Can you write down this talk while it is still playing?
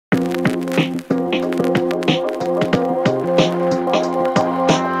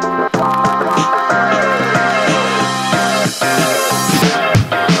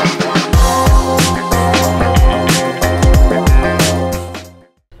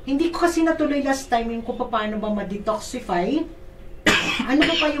hindi ko kasi natuloy last time yung kung paano ba ma-detoxify. Ano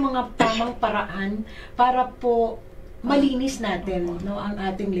pa yung mga tamang paraan para po malinis natin, no, ang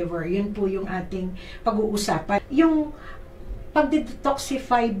ating liver. Yun po yung ating pag-uusapan. Yung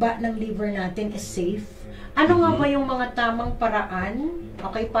pag-detoxify ba ng liver natin is safe? Ano nga ba yung mga tamang paraan,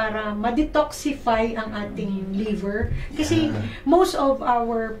 okay, para ma-detoxify ang ating liver? Kasi most of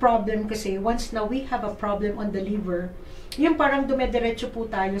our problem kasi, once na we have a problem on the liver, yung parang dumediretso po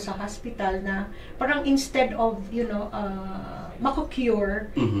tayo sa hospital na parang instead of, you know,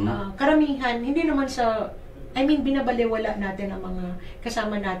 mako-cure, karamihan, hindi naman sa, I mean, binabaliwala natin ang mga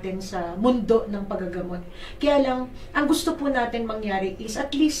kasama natin sa mundo ng paggagamot. Kaya lang, ang gusto po natin mangyari is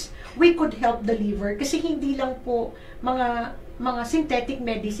at least we could help the liver kasi hindi lang po mga synthetic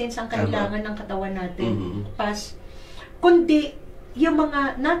medicines ang kailangan ng katawan natin. Kundi yung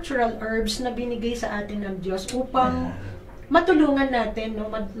mga natural herbs na binigay sa atin ng Diyos upang matulungan natin,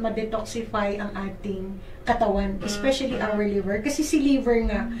 no, ma-detoxify ang ating katawan, especially our liver. Kasi si liver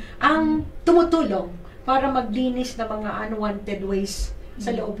nga ang tumutulong para maglinis ng mga unwanted waste sa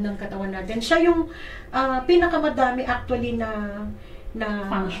loob ng katawan natin. Siya yung pinakamadami actually na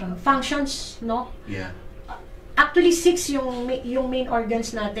functions, no? Yeah. Actually, 6 yung main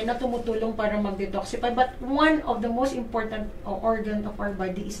organs natin na tumutulong para mag-detoxify. But one of the most important organ of our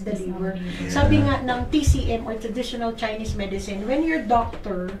body is the liver. Yeah. Sabi nga ng TCM or traditional Chinese medicine, when your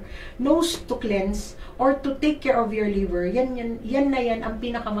doctor knows to cleanse or to take care of your liver, yan ang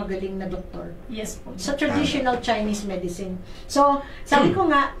pinakamagaling na doktor. Yes po. Sa traditional Chinese medicine. So, sabi ko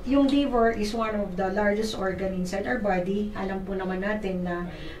nga, yung liver is one of the largest organ inside our body. Alam po naman natin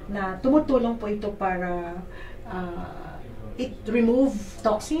na tumutulong po ito para it remove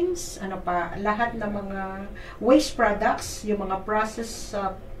toxins, lahat ng mga waste products, yung mga processed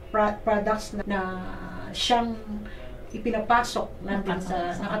products na siyang ipinapasok natin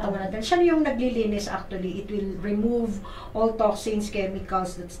sa katawan natin. Siya yung naglilinis actually. It will remove all toxins,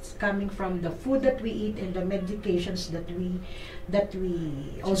 chemicals that's coming from the food that we eat and the medications that we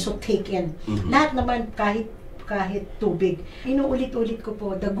also take in. Lahat naman kahit tubig. Inuulit-ulit ko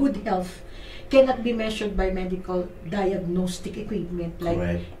po, the good health cannot be measured by medical diagnostic equipment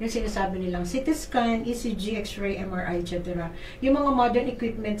like yung sinasabi nilang CT scan, ECG, X-ray, MRI, etc. Yung mga modern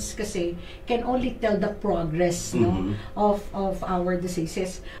equipments kasi can only tell the progress, no, of our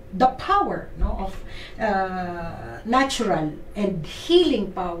diseases. The power, no, of natural and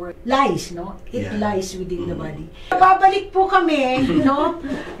healing power lies, no, it lies within the body. Babalik po kami, no,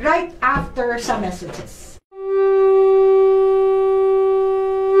 right after some messages.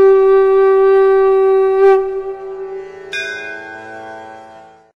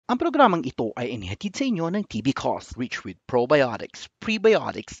 Ang programang ito ay inihatid sa inyo ng TB Cost, rich with probiotics,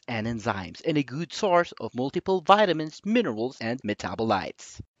 prebiotics, and enzymes, and a good source of multiple vitamins, minerals, and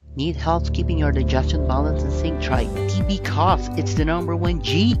metabolites. Need help keeping your digestion balanced and sync? Try TB Cost. It's the #1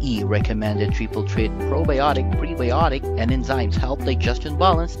 GE recommended triple treat probiotic, prebiotic, and enzymes help digestion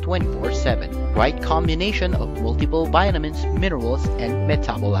balance 24/7. Right combination of multiple vitamins, minerals, and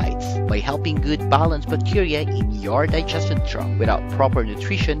metabolites by helping good balance bacteria in your digestion tract. Without proper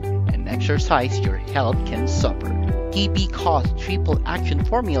nutrition and exercise, your health can suffer. TB Cost Triple Action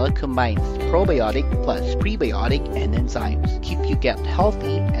Formula combines probiotic plus prebiotic and enzymes. Keep you gut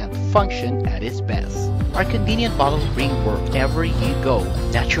healthy and function at its best. Our convenient bottles bring wherever you go.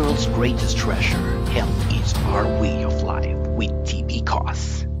 Natural's greatest treasure. Health is our way of life with TB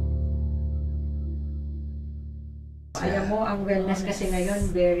Cost. Alam mo, ang wellness kasi ngayon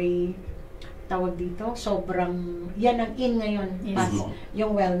very tawag dito, sobrang, yan ang in ngayon,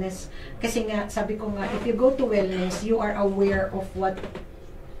 yung wellness. Kasi nga, sabi ko nga, if you go to wellness, you are aware of what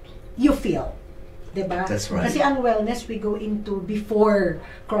you feel. Diba? That's right. Kasi ang wellness, we go into before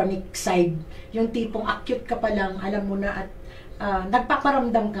chronic side. Yung tipong acute ka pa lang, alam mo na at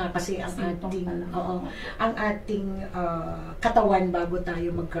nagpaparamdam ka kasi ang ating katawan bago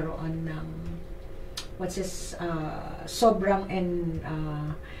tayo magkaroon ng sobrang and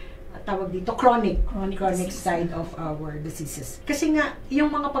tawag dito, chronic side of our diseases. Kasi nga,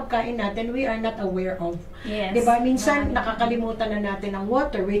 yung mga pagkain natin, we are not aware of. Yes. Diba? Minsan, nakakalimutan na natin ang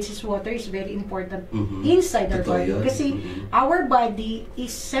water, which is water is very important inside our body. Kasi our body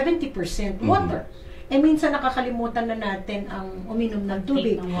is 70% water. Eh minsan nakakalimutan na natin ang uminom ng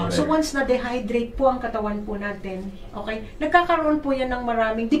tubig. So once na dehydrate po ang katawan po natin, okay, nagkakaroon po yan ng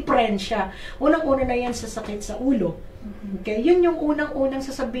maraming diferensya. Unang-una na yan sa sakit sa ulo. Okay, yun yung unang-unang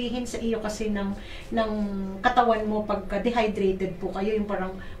sasabihin sa iyo kasi ng katawan mo pagka dehydrated po kayo, yung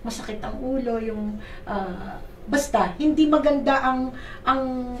parang masakit ang ulo, yung basta hindi maganda ang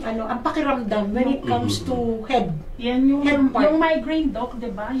pakiramdam when it comes to head. Yan yung migraine, doc,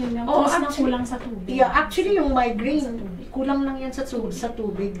 'di ba? Yun yung cause na kulang sa tubig. Yeah, actually yung migraine, kulang lang yan sa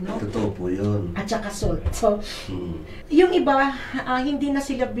tubig, no? Totoo po yun. At saka salt. So, yung iba, hindi na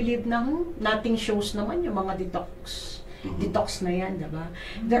sila believe na nating shows naman yung mga detox na yan, diba?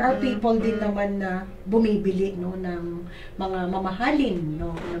 There are people din naman na bumibili, no, ng mga mamahalin,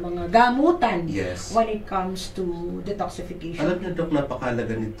 no, ng mga gamutan when it comes to detoxification. Alam niyo, Doc,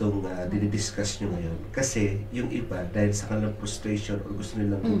 napakalaga nitong dinidiscuss nyo ngayon. Kasi yung iba, dahil sa kanilang frustration or gusto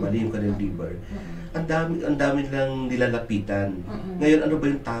nilang bumali yung kanilang liver, ang dami lang nilalapitan. Ngayon, ano ba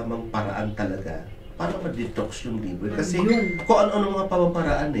yung tamang paraan talaga para ma-detox yung liver? Kasi kung ano-ano mga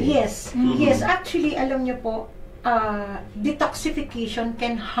pamamaraan eh. Yes. Yes, actually, alam niyo po, detoxification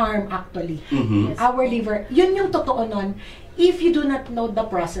can harm actually our liver. Yun yung totoo nun if you do not know the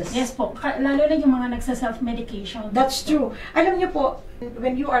process. Yes po, lalo na yung mga nagsa-self-medication. That's true. Alam niyo po,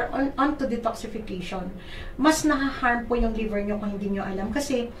 when you are onto detoxification, mas naha-harm po yung liver niyo kung hindi niyo alam.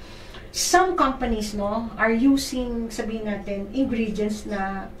 Kasi some companies, no, are using, sabihin natin, ingredients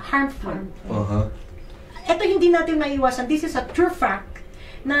na harmful. Ito hindi natin maiwasan. This is a true fact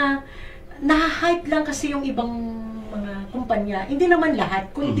na na-hype lang kasi yung ibang mga kumpanya. Hindi naman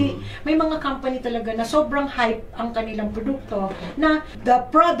lahat, kundi may mga company talaga na sobrang hype ang kanilang produkto na the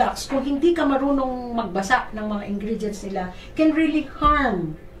products, kung hindi ka marunong magbasa ng mga ingredients nila, can really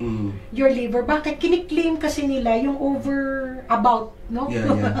harm your liver. Bakit? Kiniklaim kasi nila yung no?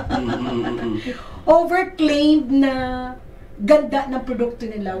 Overclaimed na ganda ng produkto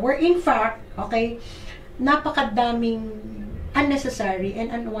nila. Where in fact, napakadaming unnecessary and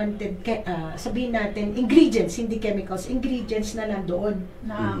unwanted, sabihin natin, ingredients, hindi chemicals, ingredients na nandoon.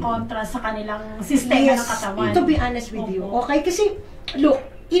 Na kontra sa kanilang sistema ng katawan. To be honest with you. Okay? Kasi, look,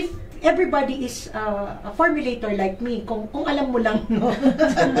 if everybody is a formulator like me, kung alam mo lang, no?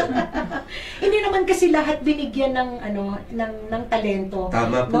 Hindi naman kasi lahat binigyan ng talento.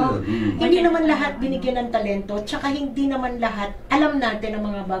 Tama po, no? Hindi naman lahat binigyan ng talento, tsaka hindi naman lahat alam natin ang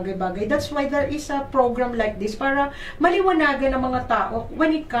mga bagay-bagay. That's why there is a program like this para maliwanagan ng mga tao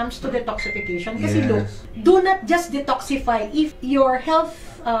when it comes to detoxification. Kasi look, do not just detoxify if your health,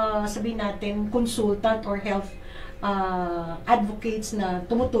 sabihin natin, consultant or health advocates na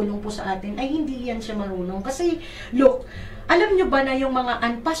tumutulong po sa atin, ay hindi yan siya marunong. Kasi, look, alam nyo ba na yung mga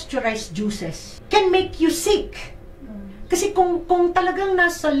unpasteurized juices can make you sick? Kasi kung talagang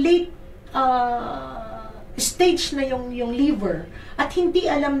nasa late stage na yung liver at hindi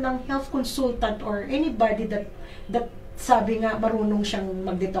alam ng health consultant or anybody that sabi nga marunong siyang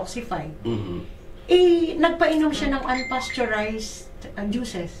mag-detoxify, nagpainom siya ng unpasteurized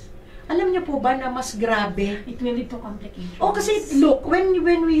juices. Alam niyo po ba na mas grabe? It will lead to complications. Kasi look, when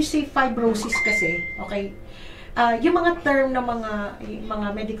we say fibrosis kasi, yung mga term ng mga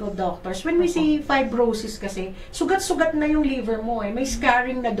medical doctors, when we say fibrosis kasi, sugat-sugat na yung liver mo may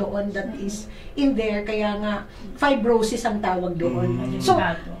scarring na doon that is in there, kaya nga fibrosis ang tawag doon. So,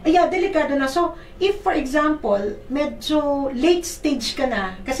 delikado na. So, if for example, medyo late stage ka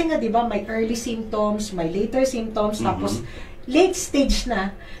na, kasi nga 'di ba, may early symptoms, may later symptoms, tapos late stage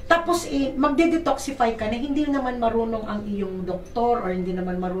na, tapos magde-detoxify ka na hindi naman marunong ang iyong doktor or hindi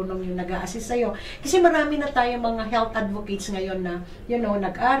naman marunong yung nag-a-assist sa'yo. Kasi marami na tayong mga health advocates ngayon na,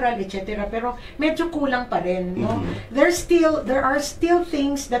 nag-aral, etc. Pero medyo kulang pa rin, no? There are still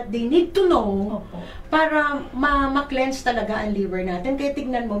things that they need to know para ma-cleanse talaga ang liver natin. Kaya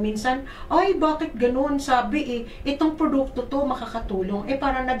tignan mo, minsan, ay, bakit ganun? Sabi, itong produkto to makakatulong.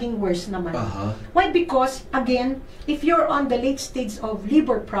 Para naging worse naman. Why? Because, again, if you're on the late stage of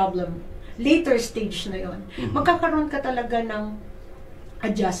liver problem, later stage na yon, magkakaroon ka talaga ng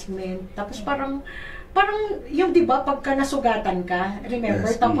adjustment. Tapos parang yung 'di ba pagka nasugatan ka,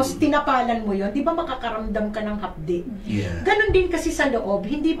 remember, tapos tinapalan mo yon, 'di ba makakaramdam ka ng hapdi. Ganon din kasi sa loob,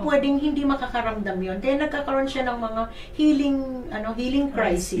 hindi pwedeng hindi makakaramdam yon. Kaya nagkakaroon siya ng mga healing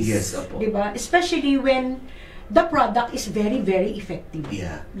crisis. 'Di ba? Especially when the product is very, very effective.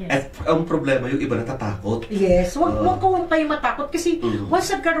 At ang problema, yung iba natatakot. Huwag kayo matakot kasi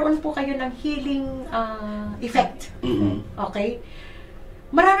once nagkaroon po kayo ng healing effect,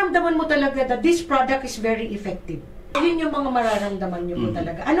 mararamdaman mo talaga that this product is very effective. Yun yung mga mararamdaman nyo po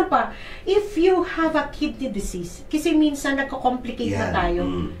talaga. Ano pa, if you have a kidney disease, kasi minsan nagko-complicate na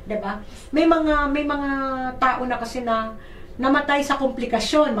tayo, diba? May mga tao na kasi na namatay sa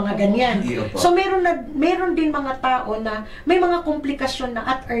komplikasyon, mga ganyan. So meron din mga tao na may mga komplikasyon na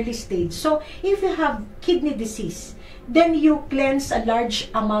at early stage. So if you have kidney disease, then you cleanse a large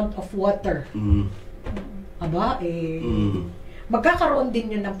amount of water. magkakaroon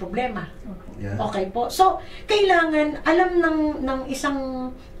din yun ng problema. Yeah. Okay po. So, kailangan alam ng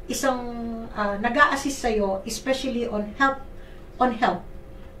isang nag-a-assist sa'yo, especially on health,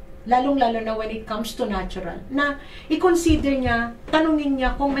 lalong-lalo na when it comes to natural, na i-consider niya, tanungin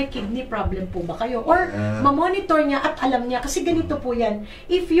niya kung may kidney problem po ba kayo, or ma-monitor niya at alam niya, kasi ganito po yan,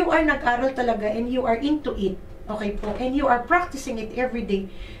 if you are nag-aral talaga and you are into it, okay po, and you are practicing it every day,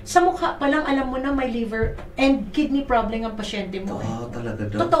 sa mukha pa lang alam mo na may liver and kidney problem ang pasyente mo. Talaga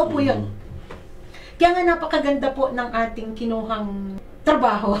daw. Totoo po yun. Kaya nga napakaganda po ng ating kinuhang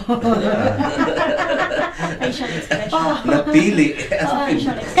trabaho. Facial expression. Napili.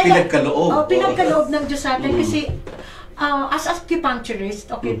 Pinagkaloob. Pinagkaloob ng Diyos sa atin kasi as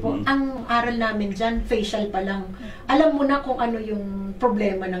acupuncturist, okay po, ang aral namin dyan, facial pa lang. Alam mo na kung ano yung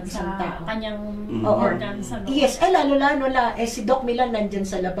problema ng isang tao. Kanyang organs. Yes, lalo-lalo si Doc Milan nandyan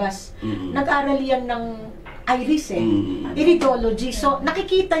sa labas. Nag-aral yan ng iris iridology. So,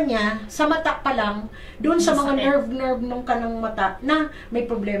 nakikita niya sa mata pa lang, doon sa mga nerve nung kanang mata, na may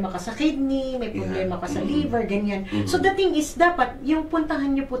problema ka sa kidney, may problema ka sa liver, ganyan. So, the thing is, dapat, yung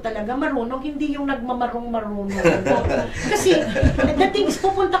puntahan niyo po talaga marunong, hindi yung nagmamarong-marunong. Kasi, the thing is,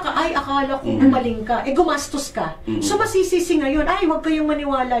 pupunta ka, ay, akala ko gumaling ka, gumastos ka. So, masisisi ngayon, ay, huwag kayong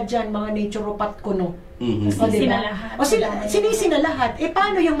maniwala dyan, mga naturopath ko, no? Sinisi na lahat.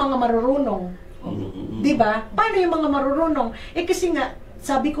 Paano yung mga marurunong? Diba? Paano yung mga marurunong? Kasi nga,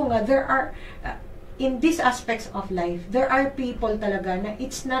 sabi ko nga, there are, in these aspects of life, there are people talaga na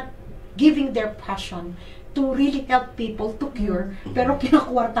it's not giving their passion to really help people to cure, pero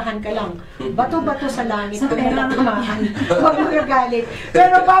pinakwartahan ka lang. Bato-bato sa langit, kung natamahan, huwag magagalit.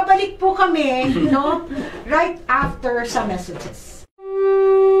 Pero babalik po kami, no? Right after some messages.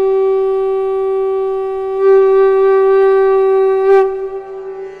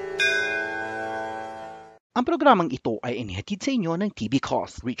 Ang programang ito ay inihatid sa inyo ng TB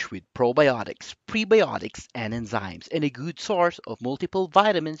Cost, rich with probiotics, prebiotics, and enzymes, and a good source of multiple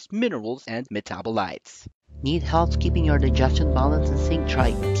vitamins, minerals, and metabolites. Need help keeping your digestion balanced and sync?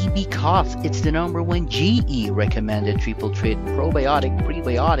 Try TB Cost. It's the #1 GE recommended triple treat probiotic,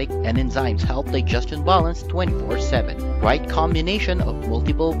 prebiotic, and enzymes help digestion balance 24/7. Right combination of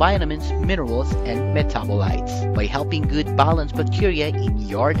multiple vitamins, minerals, and metabolites by helping good balance bacteria in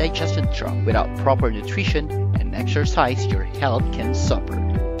your digestion tract. Without proper nutrition and exercise, your health can suffer.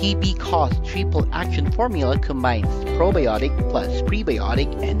 TB Cost Triple Action Formula combines probiotic plus prebiotic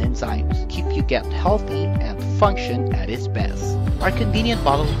and enzymes. Keep you gut healthy and function at its best. Our convenient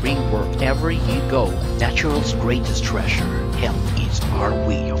bottles bring wherever you go. Natural's greatest treasure. Health is our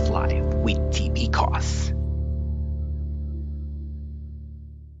way of life with TB Cost.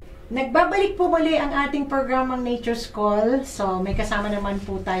 Nagbabalik po muli ang ating programang Nature's Call. So, may kasama naman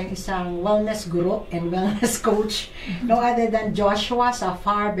po tayong isang wellness guru and wellness coach. No other than Joshua sa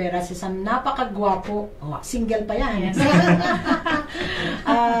Farberas. Isang napakagwapo. Single pa yan. Yes.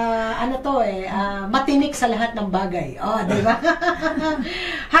 Matinik sa lahat ng bagay. Diba?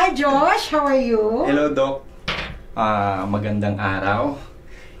 Hi, Josh. How are you? Hello, Doc. Magandang araw.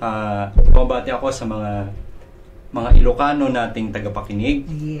 Pumabati ako sa mga Ilocano nating tagapakinig.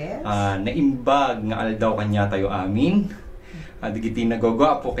 Yes. Naimbag nga aldaw kanya tayo amin. Digiti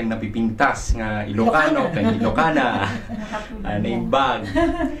nagogwa po kay napipintas nga Ilocano kay Ilocana. Naimbag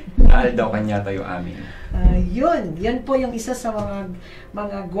nga aldaw kanya tayo amin. Yun po yung isa sa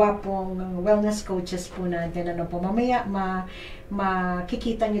mga gwapong wellness coaches po natin. Mamaya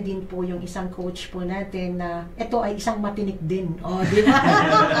makikita nyo din po yung isang coach po natin na ito ay isang matinik din. Di ba?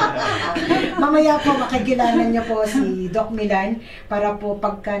 Mamaya po makikilala nyo po si Doc Milan para po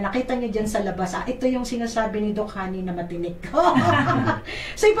pagka nakita nyo dyan sa labas, ito yung sinasabi ni Doc Hani na matinik.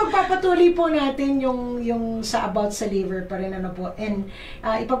 So ipagpapatuloy po natin yung sa about sa liver pa rin and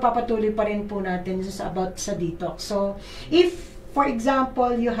ipagpapatuloy pa rin po natin sa about sa detox. So if for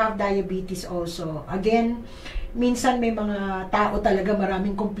example you have diabetes also, again, minsan may mga tao talaga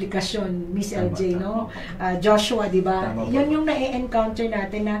maraming komplikasyon, Miss LJ, no? Joshua, di ba? Yan yung na-encounter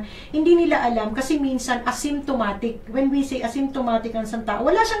natin na hindi nila alam kasi minsan asymptomatic. When we say asymptomatic ang isang tao,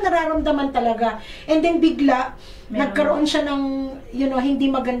 wala siyang nararamdaman talaga. And then bigla, nagkaroon siya ng,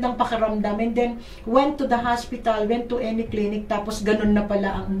 hindi magandang pakiramdam. And then, went to the hospital, went to any clinic, tapos ganun na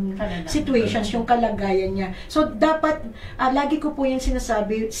pala ang situations, yung kalagayan niya. So, dapat, lagi ko po yung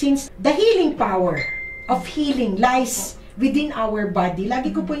sinasabi, since the healing power of healing lies within our body.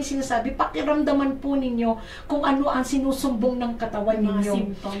 Lagi ko po yung sinasabi, pakiramdaman po ninyo kung ano ang sinusumbong ng katawan ninyo.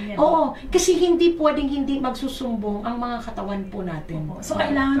 Oo, kasi hindi pwedeng hindi magsusumbong ang mga katawan po natin. So,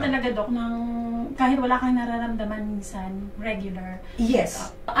 kailangan talaga, Dok, ng kahit wala kang nararamdaman minsan, regular.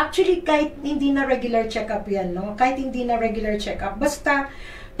 Yes. Actually, kahit hindi na regular check-up yan, no? Kahit hindi na regular check-up, basta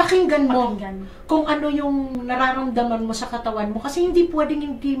pakinggan mo kung ano yung nararamdaman mo sa katawan mo. Kasi hindi pwedeng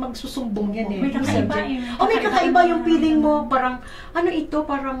hindi magsusumbong yan eh. May kakaiba may kakaiba yung feeling mo. Parang, ano ito?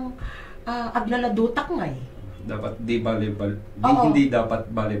 Parang aglaladutak nga eh. Dapat hindi dapat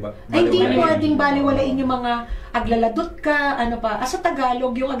Hindi pwedeng baliwalain yung mga aglaladot ka, ano pa. Sa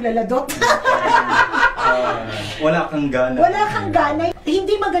Tagalog yung aglaladot. Wala kang gana. Wala kang gana.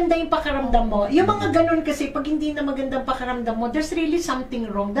 Hindi maganda yung pakiramdam mo. Yung mga ganun kasi, pag hindi na magandang pakiramdam mo, there's really something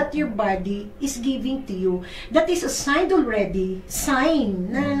wrong that your body is giving to you. That is a sign already.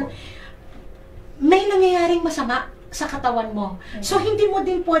 Sign na may nangyayaring masama sa katawan mo. So, hindi mo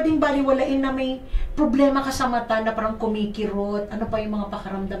din pwedeng baliwalain na may problema ka sa mata na parang kumikirot, ano pa yung mga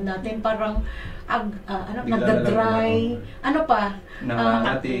pakiramdam natin, parang nagda-dry, ano pa?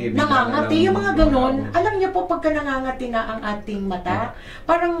 Nangangati. Yung mga ganon, alam niyo po, pagka nangangati na ang ating mata,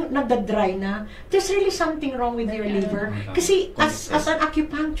 parang nagda-dry na, there's really something wrong with your liver. Kasi as an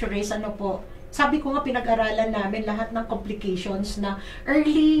acupuncturist, ano po, sabi ko nga, pinag-aralan namin lahat ng complications na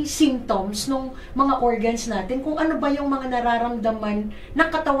early symptoms ng mga organs natin, kung ano ba yung mga nararamdaman ng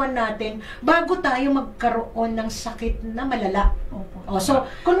katawan natin bago tayo magkaroon ng sakit na malala. So,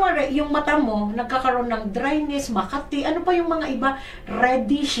 kunwari, yung mata mo, nagkakaroon ng dryness, makati, ano pa yung mga iba,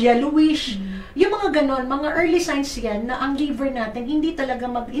 reddish, yellowish, yung mga ganon, mga early signs yan na ang liver natin, hindi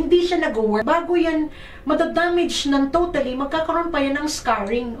siya nag-work. Bago yan madadamage ng totally, magkakaroon pa yan ng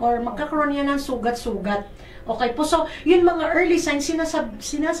scarring or magkakaroon yan ng sugat-sugat. Okay po, so yun mga early signs,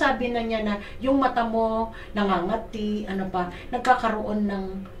 sinasabi na niya na yung mata mo nangangati, ano pa, nagkakaroon ng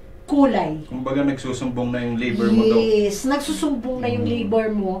kulay. Kumbaga nagsusumbong na yung liver mo daw. Yes, nagsusumbong na yung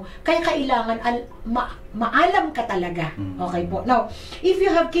liver mo, kaya kailangan maalam ka talaga. Okay po. Now, if you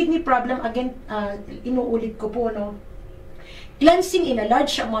have kidney problem, again, inuulit ko po, no, cleansing in a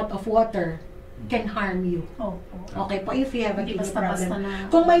large amount of water can harm you. Okay po, if you have a kidney problem.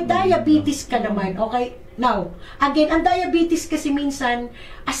 Kung may diabetes ka naman, okay, now, again, ang diabetes kasi minsan,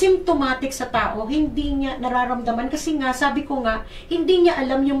 asymptomatic sa tao, hindi niya nararamdaman, kasi nga, sabi ko nga, hindi niya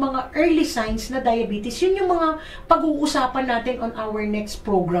alam yung mga early signs na diabetes. Yun yung mga pag-uusapan natin on our next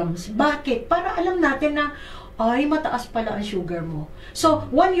programs. Bakit? Para alam natin na, ay, mataas pala ang sugar mo. So,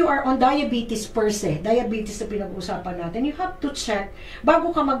 when you are on diabetes per se, diabetes na pinag-uusapan natin, you have to check bago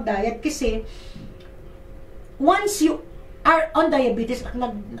ka mag-diet, kasi once you are on diabetes at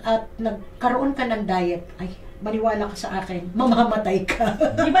nagkaroon ka ng diet, ay, maniwala ka sa akin, mamamatay ka.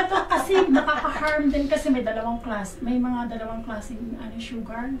 Diba to kasi nakaka-harm din kasi may mga dalawang klaseng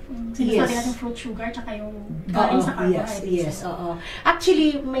sugar. Sinasabi natin fruit sugar tsaka yung galing sa carbohydrates. Yes, oo.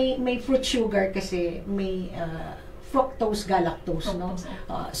 Actually, may fruit sugar kasi may fructose, galactose, no?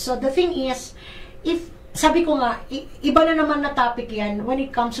 So the thing is, sabi ko nga, iba na naman na topic yan when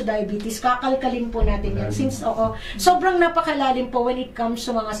it comes to diabetes. Kakalkalin po natin yan. Since, sobrang napakalalim po when it comes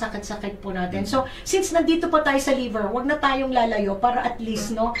to mga sakit-sakit po natin. So, since nandito pa tayo sa liver, wag na tayong lalayo para at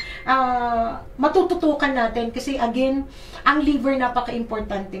least, no, matututukan natin. Kasi, again, ang liver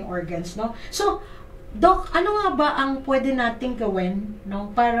napaka-importanting organs, no? So, Doc, ano nga ba ang pwede nating gawin,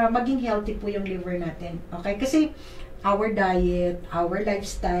 no, para maging healthy po yung liver natin? Okay? Kasi, our diet, our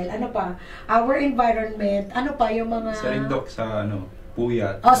lifestyle, ano pa, our environment, ano pa yung mga... Sa rin, Doc, sa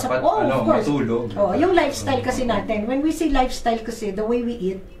puyat, dapat, of course, matulog. Yung lifestyle kasi natin, when we say lifestyle kasi, the way we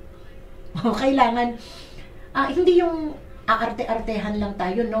eat, kailangan, hindi yung aarte-artehan lang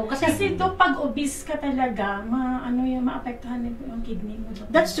tayo, no? Kasi to, pag obese ka talaga, maapektuhan din po yung kidney mo.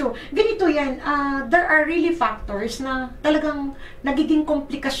 That's true. Ganito yan, there are really factors na talagang nagiging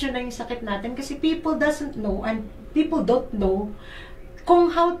komplikasyon na yung sakit natin kasi people doesn't know and people don't know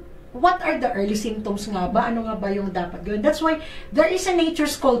kung what are the early symptoms nga ba? Ano nga ba yung dapat gawin? That's why there is a Nature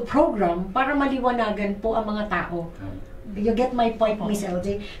School program para maliwanagan po ang mga tao. You get my point, Miss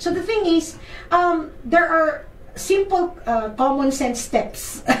LJ? So the thing is, there are simple common sense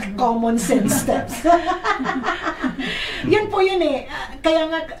steps. Common sense steps. Yun po yun eh.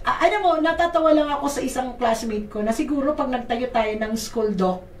 Kaya nga, alam mo, natatawa lang ako sa isang classmate ko na siguro pag nagtayo tayo ng school,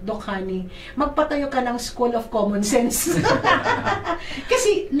 Doc Honey, magpatayo ka ng school of common sense.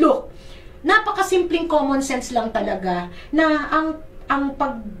 Kasi, look, napakasimpleng common sense lang talaga na ang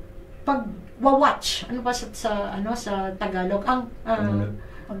pag-watch, ano ba sa Tagalog, ang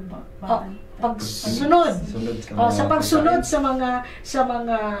pagsunod sa pagsunod sa mga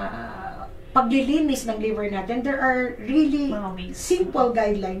paglilinis ng liver natin, there are really simple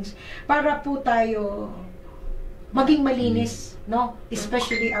guidelines para po tayo maging malinis, no?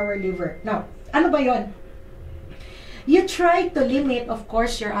 Especially our liver. Now, ano ba yon? You try to limit, of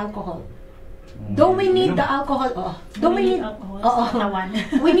course, your alcohol. Though we need the alcohol,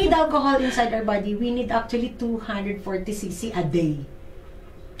 we need alcohol inside our body. We need actually 240 cc a day.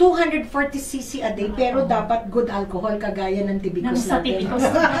 240 cc a day, pero dapat good alcohol, kagaya ng tibicus natin.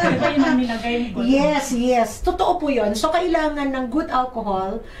 Yes. Totoo po yun. So, kailangan ng good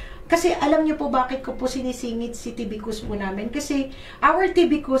alcohol. Kasi alam niyo po bakit ko po sinisingit si tibicus po namin. Kasi our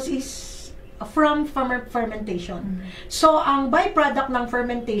tibicus is from fermentation. So, ang byproduct ng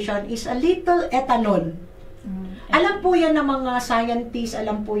fermentation is a little ethanol. Alam po yan ng mga scientists,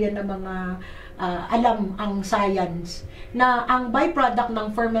 alam po yan ng mga alam ang science, na ang byproduct ng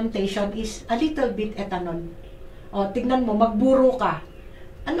fermentation is a little bit ethanol. O, tignan mo, magburo ka.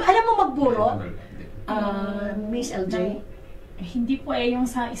 Ano, alam mo magburo? Miss LJ? Hindi po yung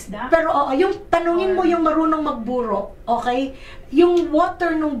sa isda. Pero yung tanungin mo yung marunong magburo, okay? Yung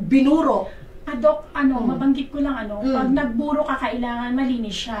water nung binuro, Dok, mabanggit ko lang, pag nagburo ka, kailangan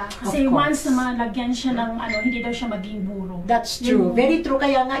malinis siya. Kasi once na malagyan siya ng, hindi daw siya maging buro. That's true. Very true.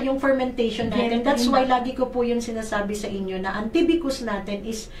 Kaya nga, yung fermentation natin, that's why lagi ko po yung sinasabi sa inyo na ang tibicus natin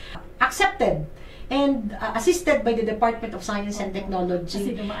is accepted and assisted by the Department of Science and Technology.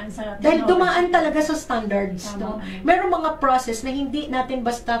 Kasi dumaan sa dahil dumaan talaga sa standards. No? Merong mga process na hindi natin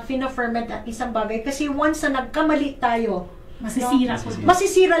basta fina-ferment at isang bagay. Kasi once na nagkamali tayo, masisira.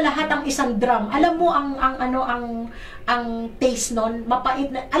 Masisira lahat ang isang drum. Alam mo ang taste nun, mapait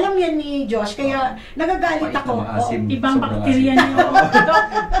na. Alam yan ni Josh, kaya nagagalit ako. Ibang bakterya niyo.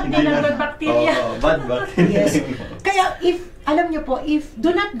 Hindi lang bad bacteria. Bad bacteria. Yes. Kaya alam niyo po, do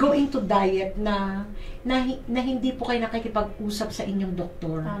not go into diet na hindi po kayo nakikipag-usap sa inyong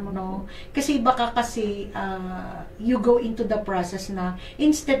doktor, no? Kasi baka you go into the process na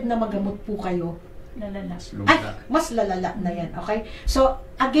instead na magamot po kayo, mas lalala na yan, okay? So,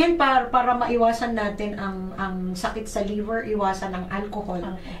 again, para maiwasan natin ang sakit sa liver, iwasan ang alcohol.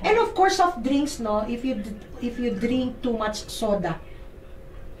 And of course, soft drinks, no? If you drink too much soda,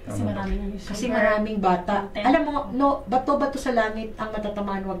 kasi maraming bata. Alam mo, bato sa langit ang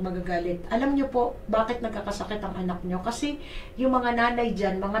matatamaan, huwag magagalit. Alam nyo po, bakit nagkakasakit ang anak nyo? Kasi yung mga nanay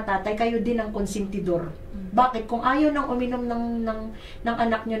dyan, mga tatay, kayo din ang konsentidor. Bakit? Kung ayaw nang uminom ng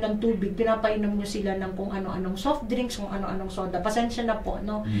anak nyo ng tubig, pinapainom nyo sila ng kung ano-anong soft drinks, kung ano-anong soda. Pasensya na po,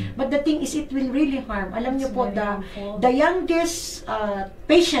 no? But the thing is, it will really harm. Alam nyo po, the youngest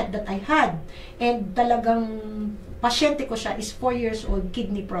patient that I had, and talagang pasyente ko siya, is 4 years old,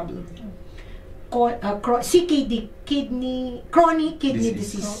 kidney problem. CKD, chronic kidney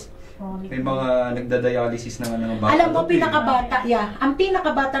disease. May mga nagda-dialysis na ng bata. Alam mo, pinakabata, ang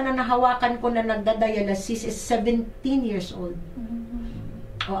pinakabata na nahawakan ko na nagda-dialysis is 17 years old.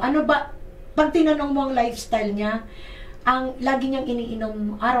 Ano ba, pag tinanong mo ang lifestyle niya, ang lagi niyang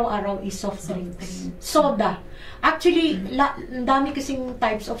iniinom araw-araw is soft drinks. Soda. Actually, dami kasing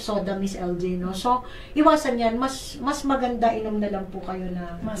types of soda, Miss LJ, no? So, iwasan yan. Mas maganda inom na lang po kayo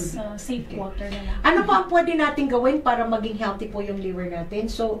na mas safe water na lang. Ano pa ang pwede natin gawin para maging healthy po yung liver natin?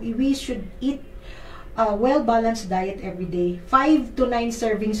 So, we should eat a well-balanced diet every day. 5 to 9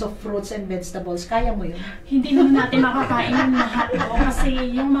 servings of fruits and vegetables. Kaya mo yun? Hindi naman natin makakain ng lahat po.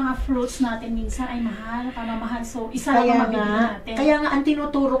 Kasi yung mga fruits natin minsan ay mahal, mahal. So, isa lang mabibili natin. Kaya nga, ang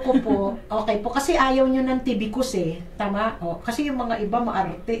tinuturo ko po, okay po, kasi ayaw nyo ng tibicus tama? Kasi yung mga iba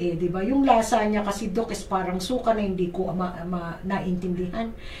maarte di ba? Yung lasa niya kasi, Dok, is parang suka na hindi ko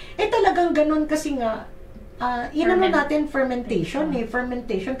naintindihan. Talagang ganun kasi nga, inano natin fermentation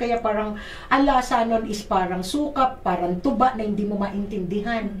fermentation, kaya parang ang lasa nun is parang suka, parang tuba na hindi mo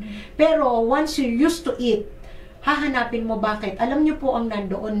maintindihan. Pero once you used to eat, hahanapin mo bakit. Alam niyo po ang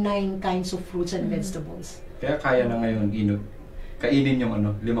nandoon 9 kinds of fruits and vegetables. Kaya na ngayon kainin yung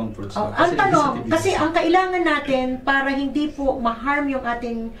 5 fruits. Ang tanong, kasi ang kailangan natin para hindi po ma-harm yung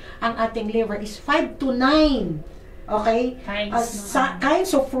ang ating liver is 5 to 9. Okay?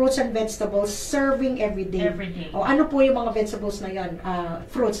 Kinds of fruits and vegetables serving every day. Ano po yung mga vegetables na yan?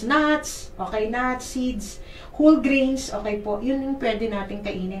 Fruits, nuts, nuts, seeds, whole grains, po, yun yung pwede natin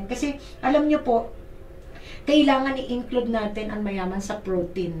kainin. Kasi, alam nyo po, kailangan i-include natin ang mayaman sa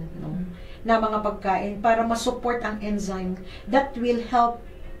protein, na mga pagkain para ma-support ang enzyme that will help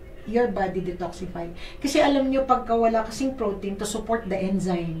your body detoxify. Kasi alam nyo, pagka wala kasing protein to support the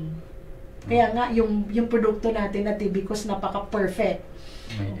enzyme, kaya nga, yung produkto natin na tibicus, napaka-perfect.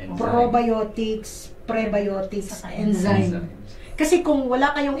 Probiotics, prebiotics, enzyme. Kasi kung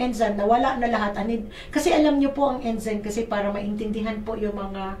wala kayong enzyme, nawala na lahat. Kasi alam niyo po ang enzyme kasi para maintindihan po yung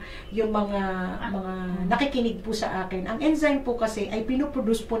mga nakikinig po sa akin. Ang enzyme po kasi ay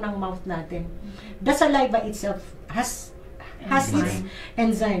pinoproduce po ng mouth natin. The saliva itself has its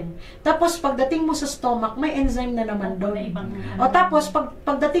enzyme. Tapos pagdating mo sa stomach, may enzyme na naman doon. O tapos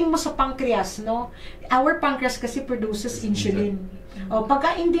pagdating mo sa pancreas, no? Our pancreas kasi produces insulin. O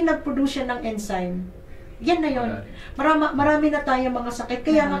pagka hindi nag-produce siya ng enzyme, yan na yon. Marami na tayo mga sakit.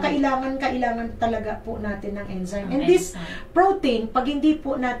 Kaya nga kailangan talaga po natin ng enzyme. And this protein, pag hindi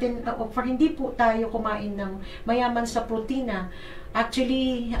po tayo kumain ng mayaman sa protina,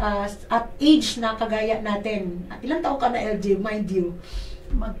 actually, at age na kagaya natin, ilang taon ka na LJ, mind you?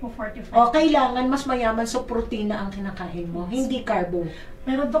 Magpo-45. O, kailangan mas mayaman sa protina ang kinakain mo, hindi carbo.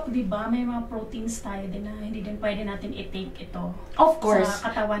 Pero Doc, di ba, may mga proteins tayo din na hindi din pwede natin i-take ito. Of course.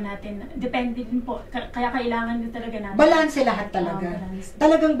 Sa katawan natin. Depende din po. Kaya kailangan din talaga natin. Balanse lahat talaga.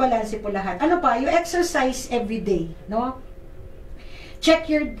 Talagang balanse po lahat. Ano pa? You exercise every day, no? Check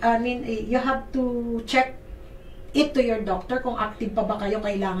you have to check it to your doctor kung active pa ba kayo,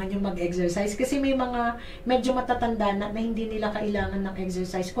 kailangan yung mag-exercise. Kasi may mga medyo matatanda na hindi nila kailangan ng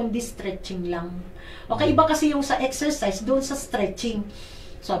exercise, kundi stretching lang. Okay, iba kasi yung sa exercise, doon sa stretching.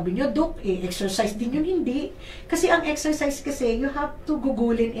 Sabi nyo, Dok, exercise din yun, hindi. Kasi ang exercise kasi, you have to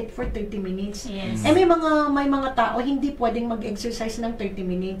gugulin it for 30 minutes. Yes. May mga tao, hindi pwedeng mag-exercise ng 30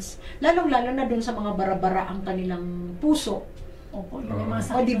 minutes. Lalong-lalo na doon sa mga bara-bara ang kanilang puso. Opo, yung mga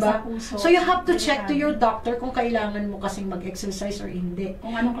sakit diba? sa puso. So you have to check to your doctor kung kailangan mo kasing mag-exercise or hindi.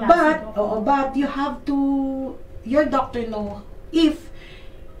 Kung anong klase. But you have to, your doctor know if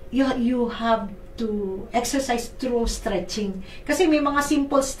you have to exercise through stretching. Kasi may mga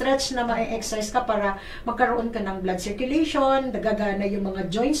simple stretch na ma-exercise ka para magkaroon ka ng blood circulation, nagagana yung mga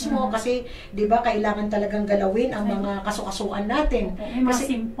joints mo, kasi, di ba, kailangan talagang galawin ang mga kasukasuan natin. May mga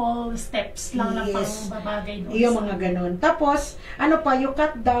simple steps lang na pang babagay doon. Yung mga ganon. Tapos, ano pa, you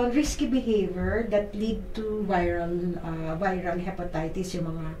cut down risky behavior that lead to viral hepatitis,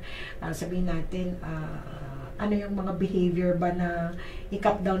 yung mga, sabihin natin, ano yung mga behavior ba na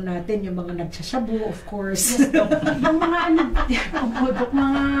i-cut down natin, yung mga nagsasabu, of course. Yes, yung mga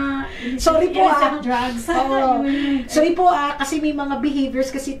mga sorry po drugs. Sorry po kasi may mga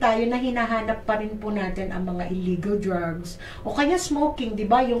behaviors kasi tayo na hinahanap pa rin po natin ang mga illegal drugs. O kaya smoking, di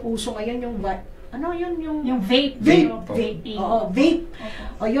ba? Yung uso ngayon, yung yung vape. Vaping. Oo, vape.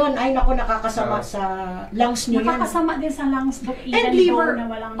 O yun, ay naku, nakakasama sa lungs nyo yan. Nakakasama din sa lungs, Dok. And liver. Na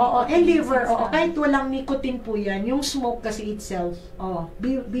walang and liver. Kahit walang nicotine po yan. Yung smoke kasi itself.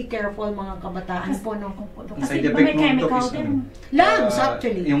 Be careful mga kabataan po, no? Kasi diba may chemical din. Lungs,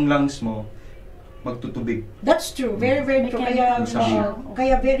 actually. Yung lungs mo, magtutubig. That's true. Very, very true.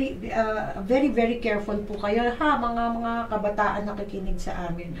 Kaya very careful po kayo, mga kabataan nakikinig sa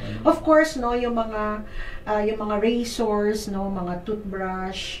amin. Of course, no, yung mga razors, no, mga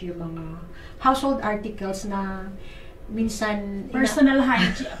toothbrush, yung mga household articles na minsan personal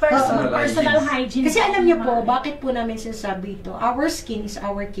hygiene. Kasi alam niyo po, bakit po namin sinasabi ito? Our skin is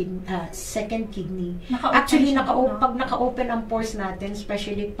our second kidney. Actually, pag naka-open ang pores natin,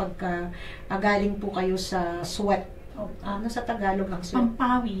 especially pagka galing po kayo sa sweat. Ano sa Tagalog ang sweat?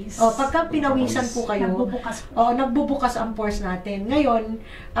 Pampawis. Pagka pinawisan po kayo, nagbubukas ang pores natin. Ngayon,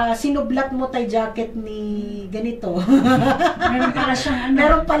 sinublat mo tayo jacket ni ganito.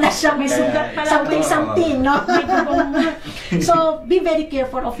 Meron pala siyang may sugat pala. Something, no? So, be very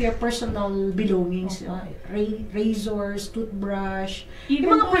careful of your personal belongings. Razors, toothbrush, yung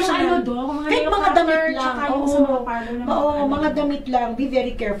mga personal, kahit mga damit lang. Mga damit lang. Be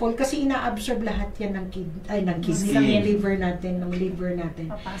very careful kasi ina-absorb lahat yan ng kidney. Ng liver natin.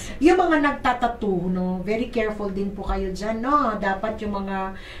 Yung mga nagtatattoo, no, very careful din po kayo dyan, no. Dapat yung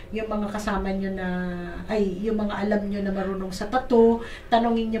mga kasama nyo na, yung mga alam nyo na marunong sa tattoo,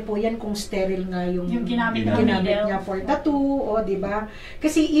 tanongin nyo po yan kung sterile nga yung ginamit niya for tattoo, di ba?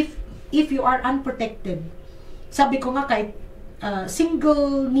 Kasi if you are unprotected, sabi ko nga kahit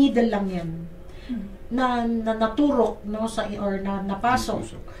single needle lang yan, na naturok, no, or na napasok,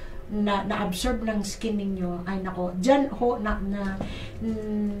 na-absorb ng skin ninyo, ay nako, dyan ho,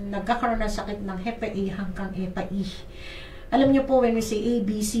 nagkakaroon ng sakit ng hepa A hanggang hepa E. Alam niyo po, when we say A,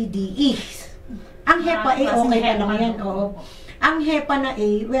 B, C, D, E, ang hepa A, okay pa lang yan, Ang hepa na A,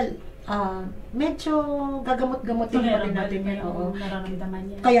 well, medyo gagamot-gamotin pa rin natin yan,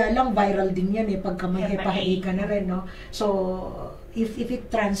 Kaya lang, viral din yan, pagka may hepa A ka na rin, no? So, if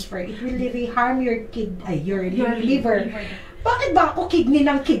it transfer, it will really harm your liver. Bakit ba ako kidney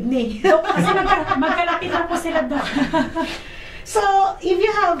ng kidney? Kasi magkalapit na po sila doon. So, if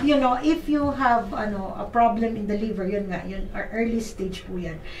you have a problem in the liver, yun nga, yun, early stage po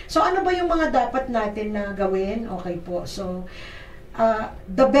yan. So, ano ba yung mga dapat natin na gawin? Okay po. So,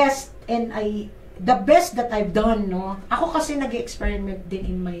 the best that I've done, no? Ako kasi nag-experiment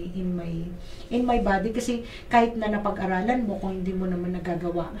din in my body kasi kahit na napag-aralan mo kung hindi mo naman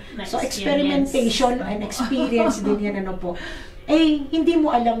nagagawa. So, experimentation and experience din yan, po. Hindi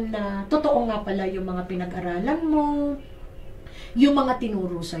mo alam na totoo nga pala yung mga pinag-aralan mo, yung mga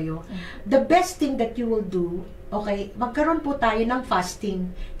tinuro sa'yo. The best thing that you will do, okay, magkaroon po tayo ng fasting.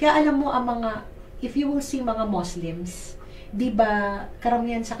 Kaya alam mo, if you will see mga Muslims, di ba,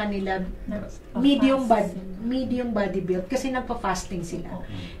 karamihan sa kanila, medium body build, kasi nagpa-fasting sila.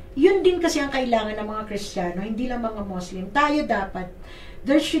 Yun din kasi ang kailangan ng mga Kristiyano, hindi lang mga Muslim. Tayo dapat,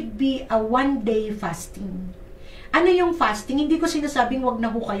 there should be a 1-day fasting. Ano yung fasting? Hindi ko sinasabing wag na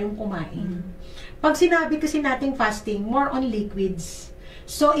ho kayong kumain. Pag sinabi kasi nating fasting, more on liquids.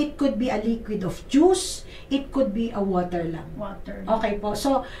 So, it could be a liquid of juice, it could be a water lang. Okay po.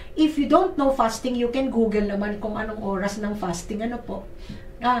 So, if you don't know fasting, you can Google naman kung anong oras ng fasting. Ano po?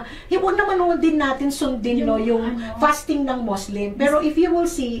 Huwag naman din natin sundin yung fasting ng Muslim. Pero if you will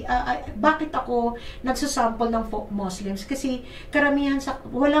see, bakit ako nagsasample ng Muslims? Kasi karamihan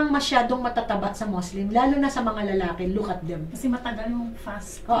walang masyadong matataba sa Muslim, lalo na sa mga lalaki. Look at them. Kasi matagal yung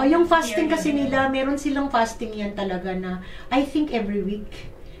fast. Yung fasting kasi nila, meron silang fasting yan talaga na, I think every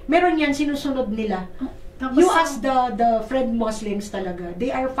week. Meron yan, sinusunod nila. You ask the friend Muslims talaga,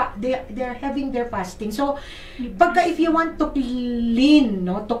 they're having their fasting. So if you want to clean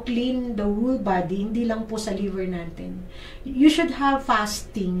the whole body, hindi lang po sa liver natin, you should have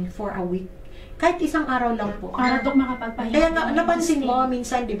fasting for a week. Kahit isang araw lang po. Para Dok makapagpahinga. Kaya nga, napansin mo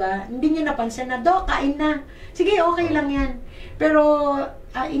minsan, di ba? Hindi niyo napansin na, Dok, kain na. Sige, okay lang yan. Pero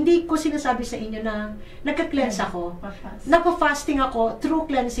hindi ko sinasabi sa inyo na nagka-cleanse ako. Nagpa-fasting ako through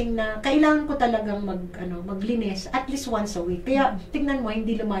cleansing na kailangan ko talagang maglinis at least once a week. Kaya tignan mo,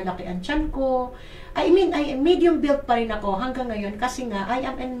 hindi lumalaki ang tiyan ko. I mean, medium build pa rin ako hanggang ngayon kasi nga I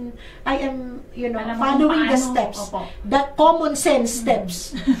am following the steps. The common sense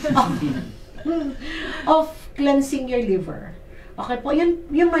steps of cleansing your liver. Okay po,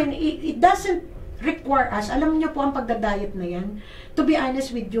 it doesn't require us. Alam niyo po ang pagda-diet na yan. To be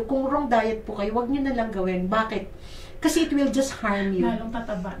honest with you, kung wrong diet po kayo, wag niyo na lang gawin. Bakit? Kasi it will just harm you. Lalong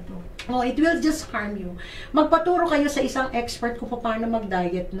tataba to. It will just harm you. Magpaturo kayo sa isang expert kung paano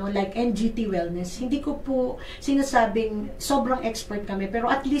mag-diet, like NGT Wellness. Hindi ko po sinasabing sobrang expert kami, pero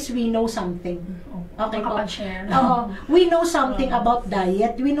at least we know something. Okay po? We know something about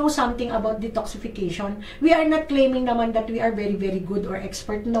diet. We know something about detoxification. We are not claiming naman that we are very, very good or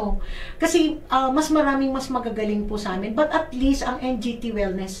expert. No. Kasi mas magagaling po sa amin. But at least ang NGT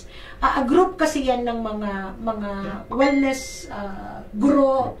Wellness, a group kasi yan ng mga wellness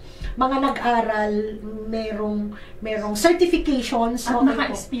guru, mga nag-aral, merong certifications.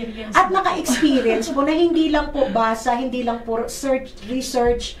 At naka-experience po na hindi lang po basa, hindi lang po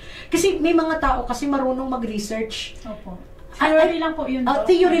research. Kasi may mga tao kasi marunong mag-research. Opo. Theory lang po yun.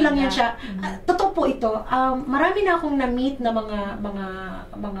 Theory lang yan siya. Totoo po ito. Marami na akong na-meet na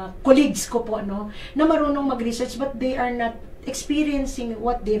mga colleagues ko po, na marunong mag-research but they are not experiencing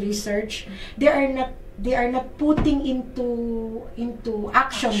what they research. They are not putting into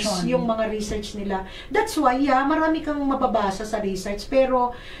actions yung mga research nila. That's why, marami kang mababasa sa research.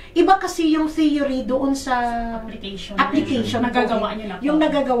 Pero, iba kasi yung theory doon sa application. Nagagawa nyo na po. Yung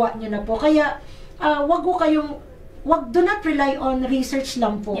nagagawa nyo na po. Kaya, do not rely on research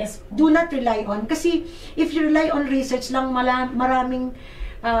lang po. Yes po. Do not rely on. Kasi, if you rely on research lang, maraming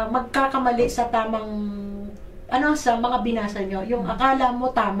magkakamali sa sa mga binasa nyo. Yung akala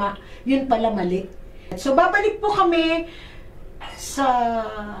mo tama, yun pala mali. So, babalik po kami sa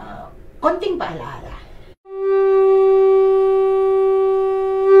konting paalala.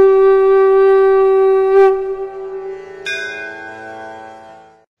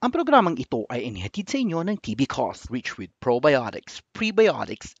 Ang programang ito ay inihatid sa inyo ng TB Cost, rich with probiotics,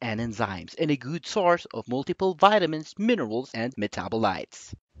 prebiotics, and enzymes, and a good source of multiple vitamins, minerals, and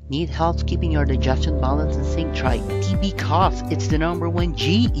metabolites. Need help keeping your digestion balanced and sync? Try TB Cost. It's the #1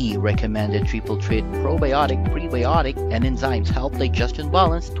 GE recommended triple treat probiotic, prebiotic, and enzymes help digestion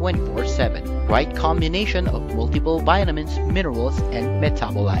balance 24/7. Right combination of multiple vitamins, minerals, and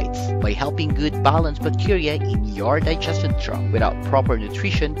metabolites by helping good balance bacteria in your digestion tract. Without proper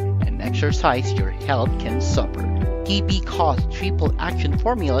nutrition and exercise, your health can suffer. TB Cost Triple Action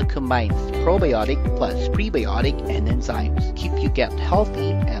Formula combines probiotic plus prebiotic and enzymes. Keep you gut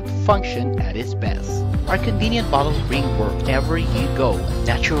healthy and function at its best. Our convenient bottles bring wherever you go.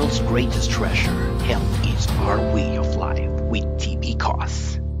 Natural's greatest treasure. Health is our way of life. with TB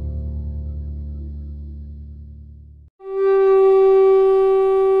Cause.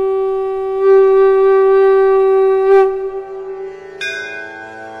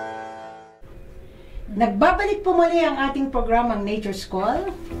 Nagbabalik po muli ang ating programang Nature's Call.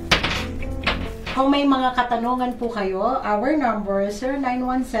 Kung may mga katanungan po kayo, our number is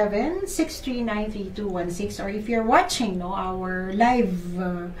 0917-639-3216, or if you're watching our live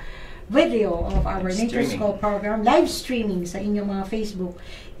video of our Nature's Call program, live streaming sa inyong mga Facebook,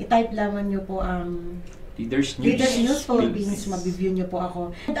 i-type lamang nyo po ang Leaders News Philippines, mabiview nyo po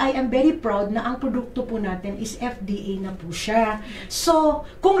ako. And I am very proud na ang produkto po natin is FDA na po siya. So,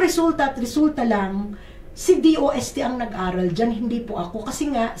 kung resulta at resulta lang, si DOST ang nag-aral dyan, hindi po ako.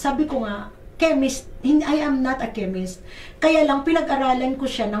 Kasi nga, sabi ko nga, chemist, I am not a chemist. Kaya lang, pinag-aralan ko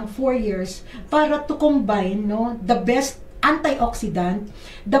siya ng 4 years para to combine the best antioxidant,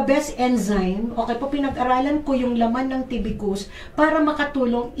 the best enzyme. Okay po, pinag-aralan ko yung laman ng TB Cause para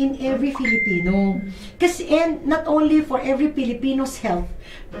makatulong in every Filipino. Kasi, and not only for every Filipino's health,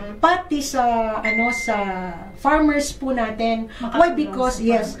 pati sa sa farmers po natin. Why? Because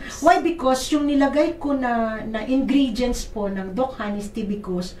why? Because yung nilagay ko na ingredients po ng Doc Honey's TB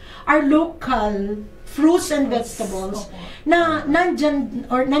Cause are local fruits and vegetables na nandyan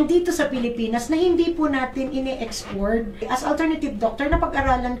or nandito sa Pilipinas na hindi po natin ini-export. As alternative doctor,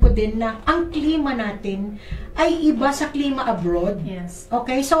 napag-aralan ko din na ang klima natin ay iba sa klima abroad. Yes.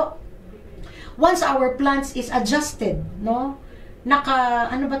 Okay, so once our plants is adjusted,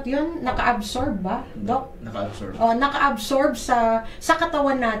 naka-absorb ba, Doc? Naka-absorb. Naka-absorb sa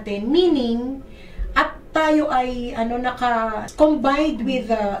katawan natin, meaning at tayo ay naka-combined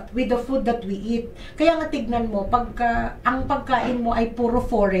with the food that we eat. Kaya nga tignan mo, pagka ang pagkain mo ay puro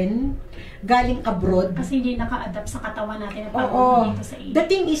foreign, galing abroad. Kasi hindi naka-adapt sa katawan natin at dito sa The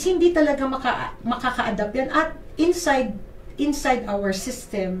thing is, hindi talaga makaka-adapt yan. At inside our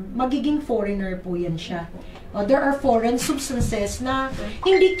system, magiging foreigner po yan siya. There are foreign substances na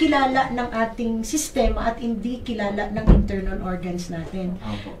hindi kilala ng ating sistema at hindi kilala ng internal organs natin.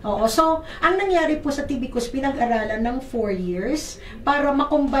 So, ang nangyari po sa TB Cause, pinag-aralan ng 4 years para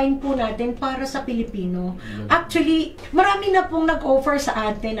makombine po natin para sa Pilipino. Actually, marami na pong nag-offer sa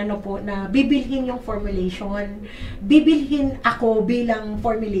atin na bibilhin yung formulation. Bibilhin ako bilang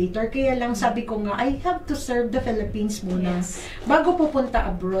formulator. Kaya lang sabi ko nga, I have to serve the Philippines muna bago pupunta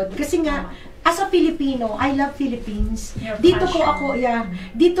abroad. Kasi nga, as a Filipino, I love Philippines. Dito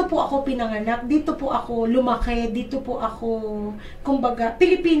po ako pinanganak, dito po ako lumaki, dito po ako, kumbaga,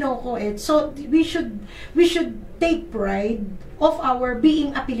 Pilipino ko eh. So, we should take pride of our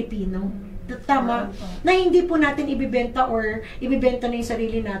being a Filipino. Tama, na hindi po natin ibibenta na yung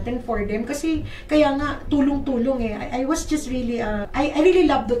sarili natin for them. Kasi, kaya nga, tulong-tulong eh. I was just really, I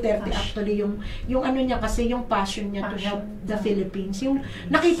really love Duterte actually, yung niya kasi, yung passion niya to help the Philippines. Yung,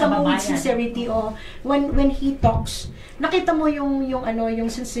 nakita mo with sincerity, when he talks, nakita mo yung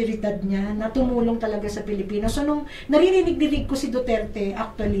sinceridad niya, na tumulong talaga sa Pilipino. So, nung narinig ko si Duterte,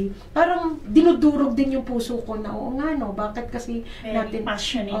 actually, parang dinudurog din yung puso ko na, oo nga, bakit kasi natin,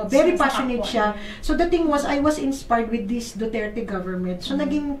 very passionate siya. So the thing was, I was inspired with this Duterte government. So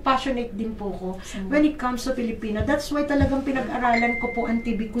naging passionate din po ko when it comes to Filipina. That's why talagang pinag-aralan ko po ang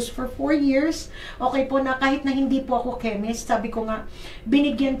TB Cause for 4 years. Okay po na kahit na hindi po ako chemist, sabi ko nga,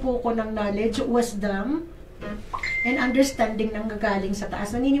 binigyan po ko ng knowledge, wisdom, and understanding ng gagaling sa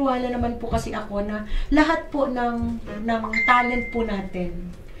taas. Naniniwala naman po kasi ako na lahat po ng talent po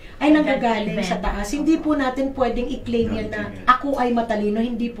natin ay nanggagaling sa taas. Hindi po natin pwedeng i-claim yan na ako ay matalino.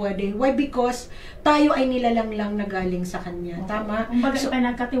 Hindi pwede. Why? Because tayo ay nilalang lang na galing sa kanya. Tama? Kumbaga so,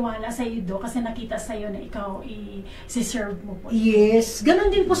 nagkatiwala sa iyo kasi nakita sa iyo na ikaw i-serve mo po. Yes. Ganon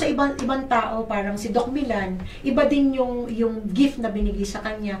din po sa ibang tao. Parang si Doc Milan. Iba din yung gift na binigay sa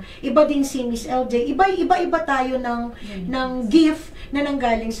kanya. Iba din si Miss LJ. Iba-iba tayo ng gift na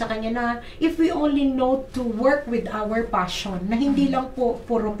nanggaling sa kanya na if we only know to work with our passion, na hindi lang po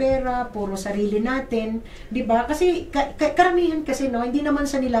puro puro sarili natin, 'di ba? Kasi karamihan kasi hindi naman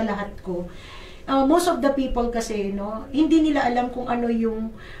sa nilalahat ko. Most of the people kasi hindi nila alam kung ano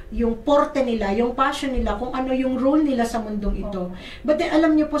yung porte nila, yung passion nila, kung ano yung role nila sa mundong ito. But then,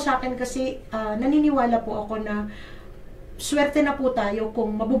 alam niyo po sa akin kasi naniniwala po ako na swerte na po tayo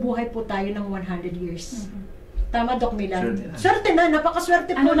kung mabubuhay po tayo ng 100 years. Tama, Doc Milan? Swerte na,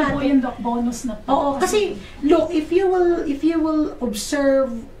 napakaswerte po natin. Ano po yung Doc bonus na po? Oo, kasi look, if you will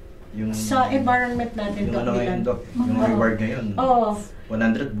observe sa environment natin, Doc Milan. Yung reward ngayon.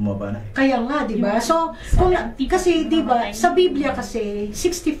 100 bumaba na. Kaya nga, 'di ba? So, kasi 'di ba, sa Biblia kasi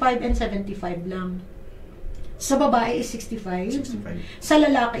 65 and 75 lang. Sa babae is 65. 65. Sa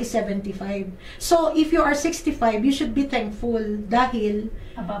lalaki is 75. So, if you are 65, you should be thankful dahil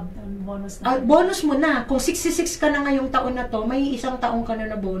Above the bonus na. bonus mo na. Kung 66 ka na ngayong taon na to, may isang taong ka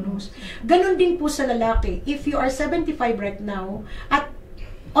na bonus. Ganon din po sa lalaki. If you are 75 right now, at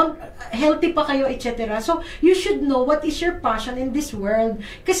healthy pa kayo, etc. So, you should know what is your passion in this world.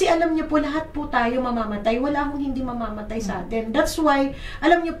 Kasi alam niyo po, lahat po tayo mamamatay. Wala akong hindi mamamatay sa atin. That's why,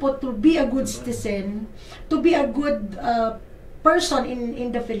 alam niyo po, to be a good citizen, to be a good person in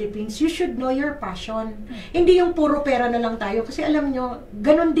the Philippines, you should know your passion. Hindi yung puro pera na lang tayo. Kasi alam nyo,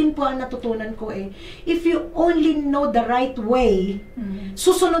 ganun din po ang natutunan ko eh. If you only know the right way,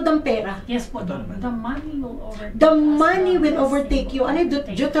 susunod ang pera. Yes po, the money will overtake The money will overtake you. Ano yung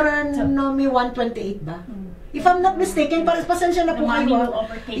Deuteronomy 1:28 ba? If I'm not mistaken, pasensya na po kayo.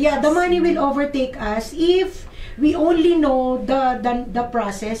 Yeah, the money will overtake us if we only know the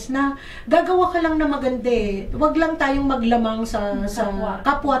process na gagawa ka lang na maganda eh. Huwag lang tayong maglamang sa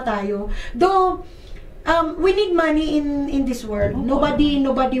kapwa tayo. Though, we need money in this world.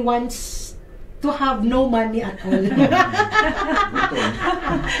 Nobody wants to have no money at all.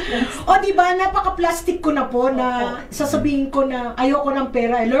 O diba, napaka-plastic ko na po na sasabihin ko na ayoko ng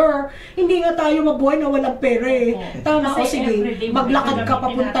pera. Hello, hindi nga tayo mabuhay na walang pera eh. Tama, o sige, maglakad ka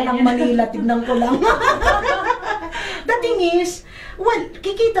papunta ng Manila, tignan ko lang. The thing is, well,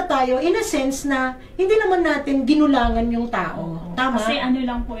 kikita tayo in a sense na hindi naman natin ginulangan yung tao. Tama? Kasi ano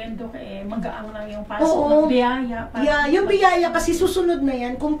lang po yan, Dok, magaang lang yung pasok ng biyaya. Yeah, yung biyaya kasi susunod na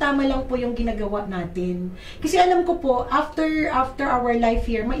yan kung tama lang po yung ginagawa natin. Kasi alam ko po, after our life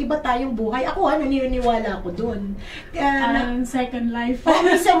here, may iba tayong buhay. Ako naniniwala ko dun. Second life.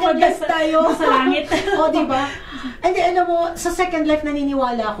 May second life tayo. Sa langit. O, diba? And then, alam mo, sa second life,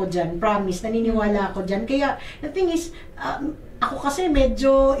 naniniwala ako dyan. Promise, naniniwala ako dyan. Kaya, the thing is, ako kasi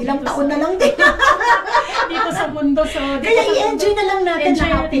medyo ilang taon na lang din. Dito sa mundo. So, kaya i-enjoy na lang natin na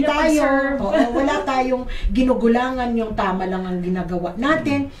happy tayo. Wala tayong ginugulangan, yung tama lang ang ginagawa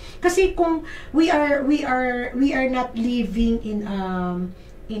natin. Kasi kung we are not living in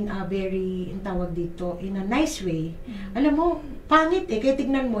a very, tawag dito, in a nice way. Alam mo, pangit eh. Kaya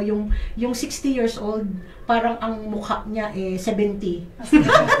tignan mo, yung 60 years old, parang ang mukha niya 70.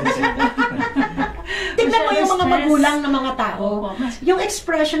 Tignan mo yung mga magulang ng mga tao. Yung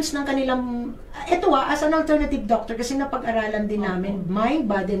expressions ng kanilang, ito as an alternative doctor, kasi napag-aralan din namin, mind,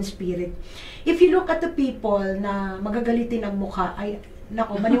 body, and spirit. If you look at the people na magagalitin ang mukha, ay,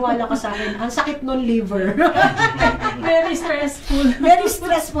 nako, maniwala ka sa akin, ang sakit nun liver. Very stressful. Very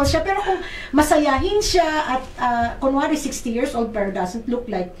stressful siya. Pero kung masayahin siya at kunwari 60 years old pero doesn't look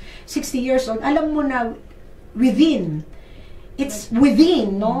like 60 years old, alam mo na within,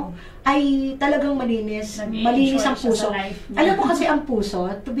 no? Ay talagang malinis ang puso. Alam mo kasi ang puso,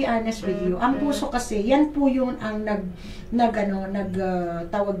 to be honest with you, ang puso kasi, yan po yung ang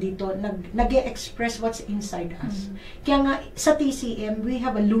tawag dito, nag-e-express what's inside us. Kaya nga, sa TCM, we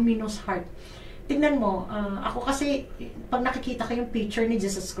have a luminous heart. Tingnan mo, ako kasi, pag nakikita ko yung picture ni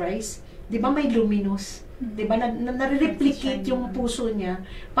Jesus Christ, di ba may luminous? Di ba? Nare-replicate yung puso niya.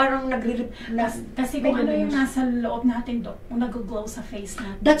 Parang kasi kung ano yung nasa loob natin, Dok, kung nag-glow sa face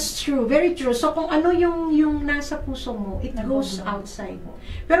natin. That's true. Very true. So, kung ano yung nasa puso mo, it goes outside.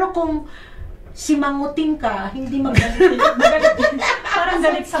 Pero kung simangutin ka, hindi magalit. Parang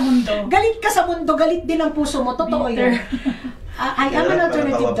galit sa mundo. Galit ka sa mundo, galit din ang puso mo. Totoo yun. I am an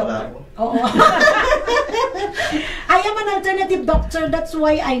alternative doctor. Oo. I am an alternative doctor. That's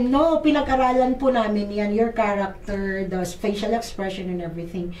why I know, pinag-aralan po namin yan, your character, the facial expression and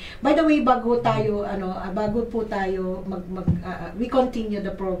everything. By the way, bago po tayo we continue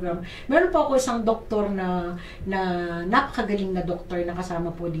the program. Meron po ako isang doktor na napakagaling na doktor na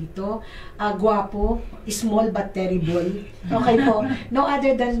kasama po dito. Guwapo, small but terrible. Okay po. No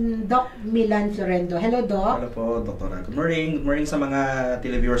other than Doc Milan Florendo. Hello, Doc. Hello po, Doktora. Good morning. Good morning sa mga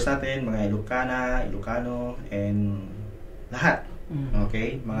televiewers natin, mga Ilocano, and lahat.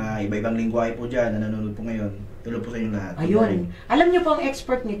 Okay? Mga iba-ibang lingwahe po dyan na nanonood po ngayon. Hello po sa inyo lahat. Ayun. Alam niyo po ang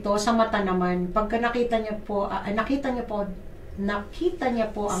expert nito sa mata naman. Pagka nakita niyo po ang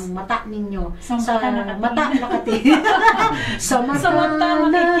mata ninyo sa mata nakati. sa mata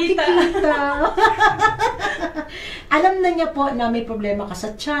nakikita. Alam na niya po na may problema ka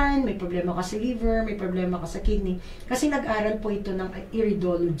sa tiyan, may problema ka sa liver, may problema ka sa kidney. Kasi nag-aral po ito ng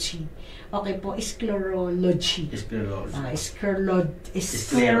iridology. Okay po, sclerology.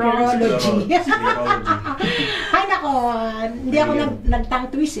 Sclerology. Ay nako, hindi ako nag-tongue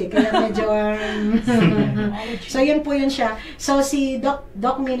twist eh, kaya medyo so yun po yun siya. So, si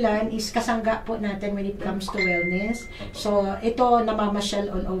Doc Milan is kasangga po natin when it comes to wellness. So, ito namamasyal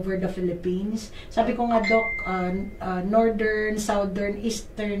all over the Philippines. Sabi ko nga, Doc, Northern, Southern,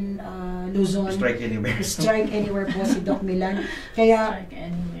 Eastern, Luzon. Strike anywhere po si Doc Milan. Kaya,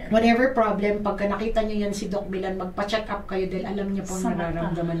 whatever problem, pagka nakita nyo yan si Doc Milan, magpa-check up kayo dahil alam niyo po ang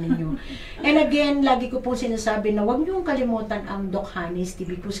nararamdaman ninyo. And again, lagi ko po sinasabi na huwag niyong kalimutan ang Doc Hanis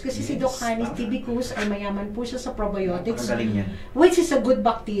Tibicus. Kasi si Doc Hanis Tibicus ay mayaman po siya sa probiotics, which is a good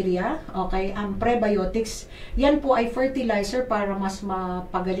bacteria. Okay, ang prebiotics, yan po ay fertilizer para mas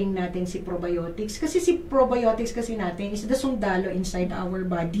mapagaling natin si probiotics. Kasi si probiotics kasi natin is the sundalo inside our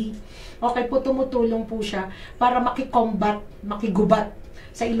body. Okay po, tumutulong po siya para makigubat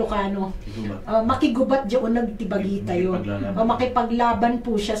sa Ilocano. Makigubat diyon nagtibagi tayo. Makipaglaban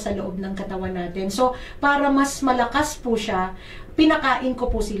po siya sa loob ng katawan natin. So, para mas malakas po siya, pinakain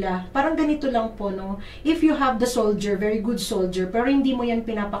ko po sila. Parang ganito lang po, no? If you have the soldier, very good soldier, pero hindi mo yan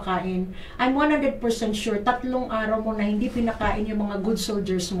pinapakain, I'm 100% sure, 3 araw mo na hindi pinakain yung mga good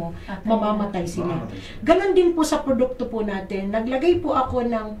soldiers mo, mamamatay sila. Ganon din po sa produkto po natin. Naglagay po ako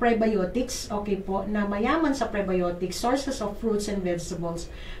ng prebiotics, okay po, na mayaman sa prebiotics, sources of fruits and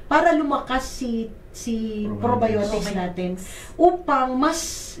vegetables, para lumakas si probiotics natin upang mas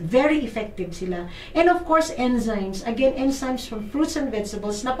very effective sila. And of course, enzymes. Again, enzymes from fruits and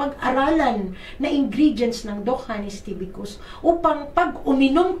vegetables na pag-aralan na ingredients ng Doc Hanis Tibicus upang pag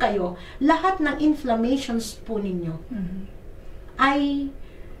uminom kayo, lahat ng inflammations po ninyo ay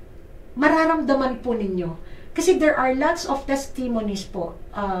mararamdaman po ninyo. Kasi there are lots of testimonies po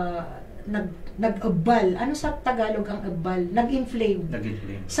nag-abal. Ano sa Tagalog ang abal? Nag-inflame.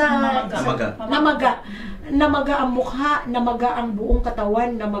 Namaga ang mukha, namaga ang buong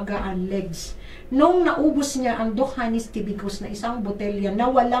katawan, namaga ang legs. Nung naubos niya ang Doc Hanis Tibicus na isang botelya na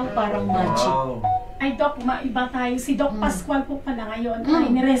walang parang magic. Ay, Doc, maiba tayo. Si Doc Pascual po pala ngayon ay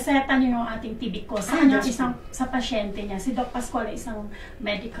nireseta niyo yung ating Tibicus sa pasyente niya. Si Doc Pascual ay isang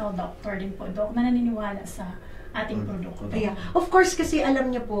medical doctor din po, Doc, na naniniwala sa ating produkto. Yeah. Of course, kasi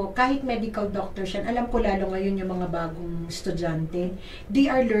alam niyo po, kahit medical doctor siya, alam ko lalo ngayon yung mga bagong estudyante,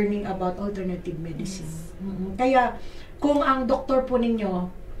 they are learning about alternative medicine. Kaya, kung ang doktor po ninyo,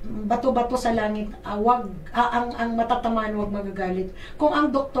 bato-bato sa langit, ang matatamaan, wag magagalit. Kung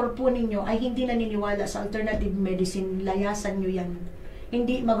ang doktor po ninyo ay hindi naniniwala sa alternative medicine, layasan nyo yan.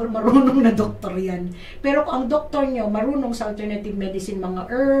 Hindi marunong na doktor yan. Pero kung ang doktor nyo marunong sa alternative medicine,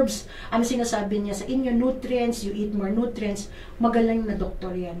 mga herbs, ano sinasabi niya sa inyo, nutrients, you eat more nutrients, magaling na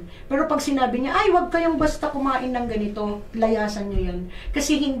doktor yan. Pero pag sinabi niya, ay, wag kayong basta kumain ng ganito, layasan nyo yan.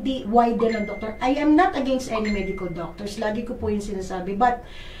 Kasi hindi wide ng doktor. I am not against any medical doctors. Lagi ko po yung sinasabi. But,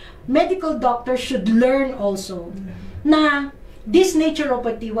 medical doctors should learn also na this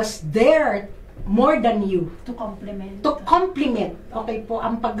naturopathy was there more than you. To complement. To complement, okay po,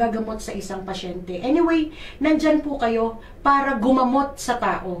 ang paggagamot sa isang pasyente. Anyway, nandyan po kayo para gumamot sa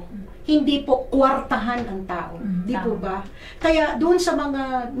tao. Hindi po kwartahan ang tao. Di po ba? Kaya doon sa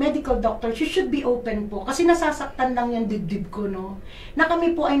mga medical doctors, you should be open po. Kasi nasasaktan lang yung dibdib ko, no? Na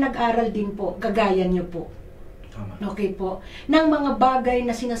kami po ay nag-aral din po, kagaya nyo po. Okay po. Ng mga bagay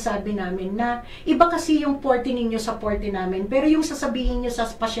na sinasabi namin na iba kasi yung forte ninyo sa forte namin. Pero yung sasabihin nyo sa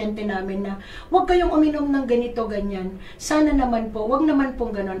pasyente namin na huwag kayong uminom ng ganito, ganyan. Sana naman po, huwag naman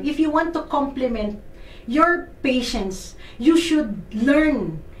pong ganon. If you want to complement your patients, you should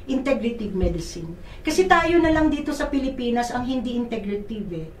learn integrative medicine. Kasi tayo na lang dito sa Pilipinas ang hindi integrative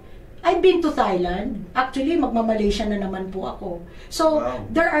eh. I've been to Thailand. Actually, magma-Malaysia na naman po ako. So,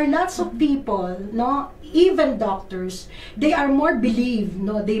 there are lots of people, no, even doctors, they are more believe,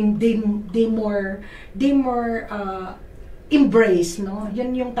 no, they more embrace, no.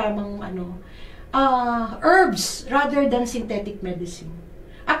 Yun yung tamang herbs rather than synthetic medicine.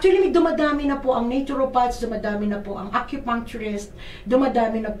 Actually, dumadami na po ang naturopaths, dumadami na po ang acupuncturist,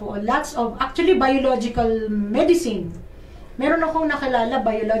 dumadami na po lots of actually biological medicine. Meron akong nakalala,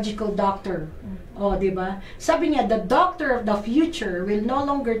 biological doctor. O, di ba? Sabi niya, the doctor of the future will no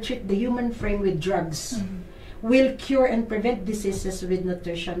longer treat the human frame with drugs. Will cure and prevent diseases with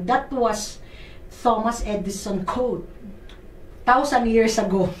nutrition. That was Thomas Edison quote. 1,000 years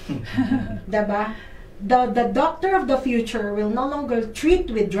ago. Diba? The doctor of the future will no longer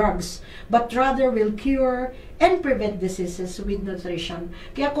treat with drugs, but rather will cure and prevent diseases with nutrition.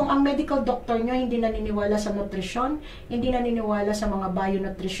 Kaya kung ang medical doctor nyo hindi naniniwala sa nutrition, hindi naniniwala sa mga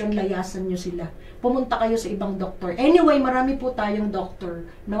bio-nutrition, layasan nyo sila. Pumunta kayo sa ibang doktor. Anyway, marami po tayong doktor,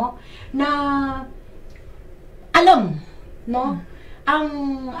 no? Na alam, no? Ang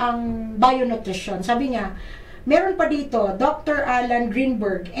bio-nutrition. Sabi niya, meron pa dito, Dr. Alan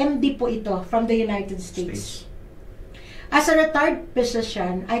Greenberg, MD po ito, from the United States. As a retired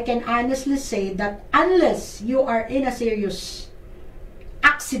physician, I can honestly say that unless you are in a serious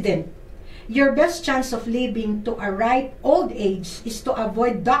accident, your best chance of living to a ripe old age is to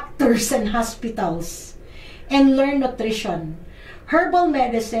avoid doctors and hospitals and learn nutrition, herbal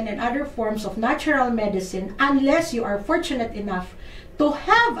medicine, and other forms of natural medicine unless you are fortunate enough to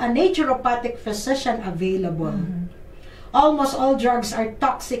have a naturopathic physician available. Almost all drugs are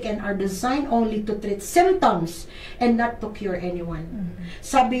toxic and are designed only to treat symptoms and not to cure anyone.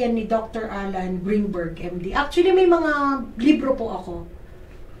 Sabi yan ni Dr. Alan Greenberg, MD. Actually, may mga libro po ako.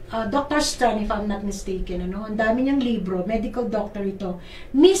 Dr. Stran, if I'm not mistaken. Ang dami niyang libro. Medical doctor ito.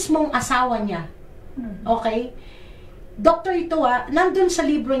 Mismong asawa niya. Okay? Doctor ito nandun sa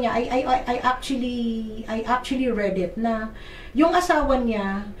libro niya, I actually read it, na yung asawa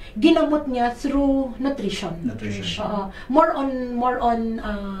niya, ginamot niya through nutrition. More on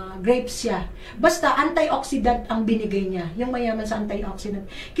grapes siya. Basta antioxidant ang binigay niya. Yung mayaman sa antioxidant.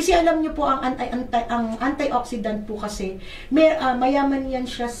 Kasi alam niyo po, ang antioxidant po kasi, mayaman yan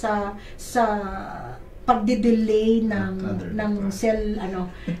siya sa pagdidelay ng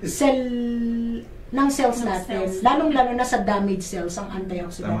cells natin. Lalong-lalo na sa damaged cells ang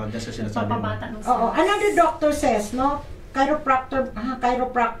antioxidant. Another doctor says, chiropractor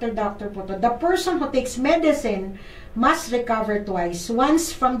doctor po to, the person who takes medicine must recover twice,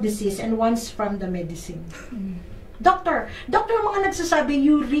 once from disease and once from the medicine. Doctor, mga nagsasabi,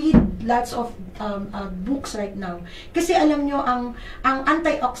 you read lots of books right now. Kasi alam nyo, ang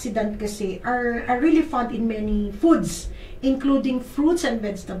antioxidant kasi are really found in many foods, including fruits and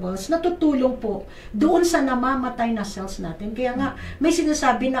vegetables, na tutulong po doon sa namamatay na cells natin. Kaya nga, may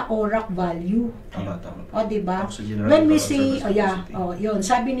sinasabi na ORAC value. Tama. O, diba? When we say, yun,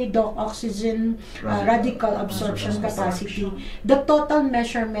 sabi ni Doc, oxygen radical absorption capacity, the total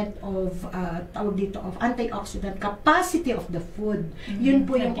measurement of, of antioxidant capacity of the food. Yun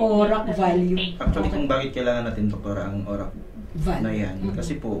po yung ORAC value. Actually, kung bakit kailangan natin, Doktora, ang ORAC na yan.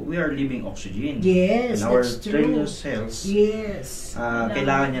 Kasi po, we are living oxygen. Yes, and our that's true. cells,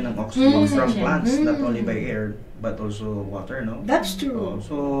 kailangan niya ng oxygen from plants, not only by air, but also water, no? That's true.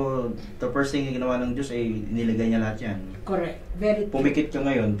 So, the first thing ginawa ng Diyos ay nilagay niya lahat yan. Correct. Very true. Pumikit ka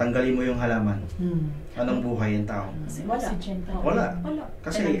ngayon, tanggalin mo yung halaman. Anong buhay ang tao? Wala.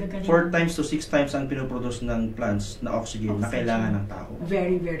 Kasi 4 times to 6 times ang pinoproduce ng plants na oxygen na kailangan ng tao.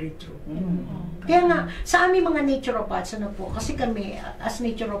 Very, very true. Kaya nga, sa aming mga naturopaths, kasi kami, as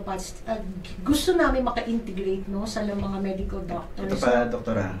naturopaths, gusto namin maka-integrate sa mga medical doctors. Ito pa,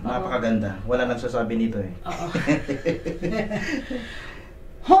 Doktora, napakaganda. Wala nagsasabi nito eh.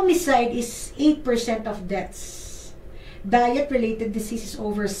 Homicide is 8% of deaths. Diet-related disease is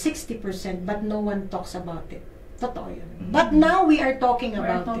over 60%, but no one talks about it. Totoo yun. But now we are talking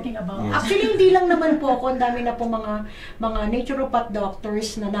about it. Actually, hindi lang naman po ako. Ang dami na po mga naturopath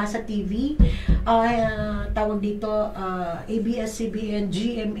doctors na nasa TV. Tawag dito, ABS-CBN,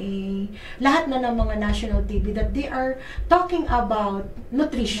 GMA, lahat na ng mga national TV that they are talking about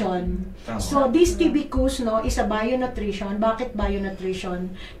nutrition. So, this TV course is a bio-nutrition. Bakit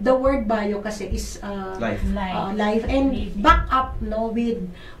bio-nutrition? The word bio kasi is life and back up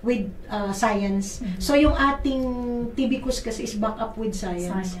with science. So, yung ating TV course kasi is back up with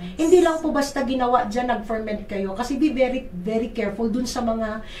science. Hindi lang po basta ginawa dyan, nag-ferment kayo. Kasi be very, very careful dun sa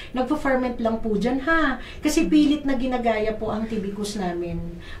mga nagpo-ferment lang po dyan, ha? Kasi pilit na ginagaya po ang TV course namin.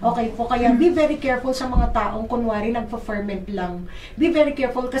 Okay po, kaya be very careful sa mga taong kunwari nagpo-ferment lang. Be very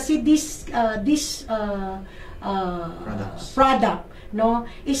careful kasi this product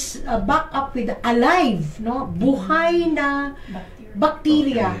is back up with alive, buhay na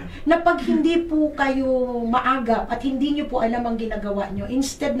bacteria na pag hindi po kayo maagap at hindi nyo po alam ang ginagawa nyo,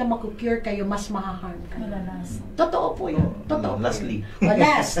 instead na makukure kayo, mas mahaharm kayo. Totoo po yun. Lastly.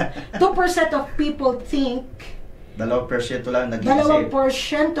 Last, 2% of people think 2% lang nag-iisip.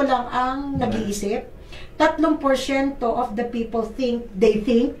 2% lang ang nag-iisip. 3% of the people think they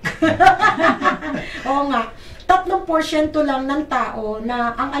think. Oo nga. 3% lang ng tao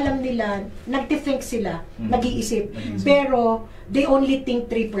na ang alam nila, nag-think sila, nag-iisip. Pero they only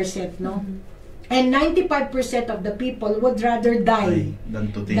think 3%, no? And 95% of the people would rather die than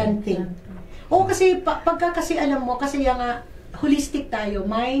think. O kasi pagka kasi alam mo, kasi nga holistic tayo,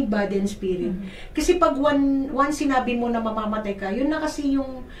 mind, body, and spirit. Kasi pag one sinabi mo na mamamatay ka, yun na kasi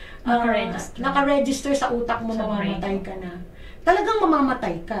yung naka-register sa utak mo, mamamatay ka na. Talagang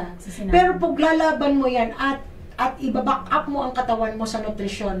mamamatay ka. Pero pag lalaban mo yan at ibaback up mo ang katawan mo sa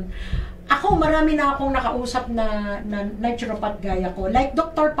nutrition. Ako, marami na akong nakausap na naturopath gaya ko. Like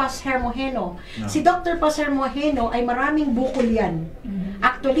Dr. Paz Hermojeno. Si Dr. Paz Hermojeno ay maraming bukol yan.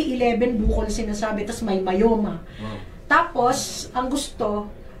 Actually, 11 bukol sinasabi, tapos may myoma. Tapos, ang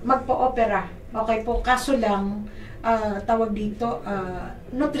gusto, magpa-opera. Okay po, kaso lang, tawag dito,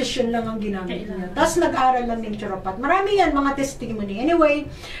 nutrition lang ang ginamit niya. Tapos nag-aral ng naturopath. Marami yan, mga testimony. Anyway,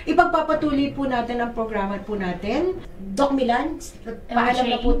 ipagpapatuloy po natin ang programa po natin. Doc Milan, paalam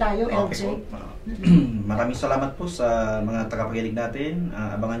na po tayo, LJ. Okay po. Maraming salamat po sa mga tagapakinig natin.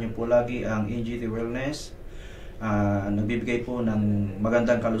 Abangan niyo po lagi ang NGT Wellness. Nagbibigay po ng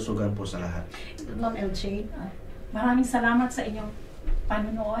magandang kalusugan po sa lahat. Ma'am LJ. Maraming salamat sa inyong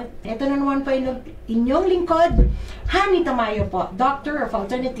panunood. Ito na naman po inyong lingkod, Hani Tamayo po, Doctor of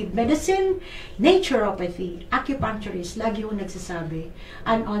Alternative Medicine, Naturopathy, Acupuncturist, lagi ko nagsasabi.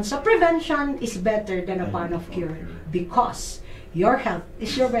 And on sa prevention is better than a pound of cure because your health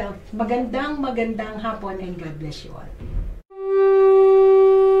is your wealth. Magandang hapon and God bless you all.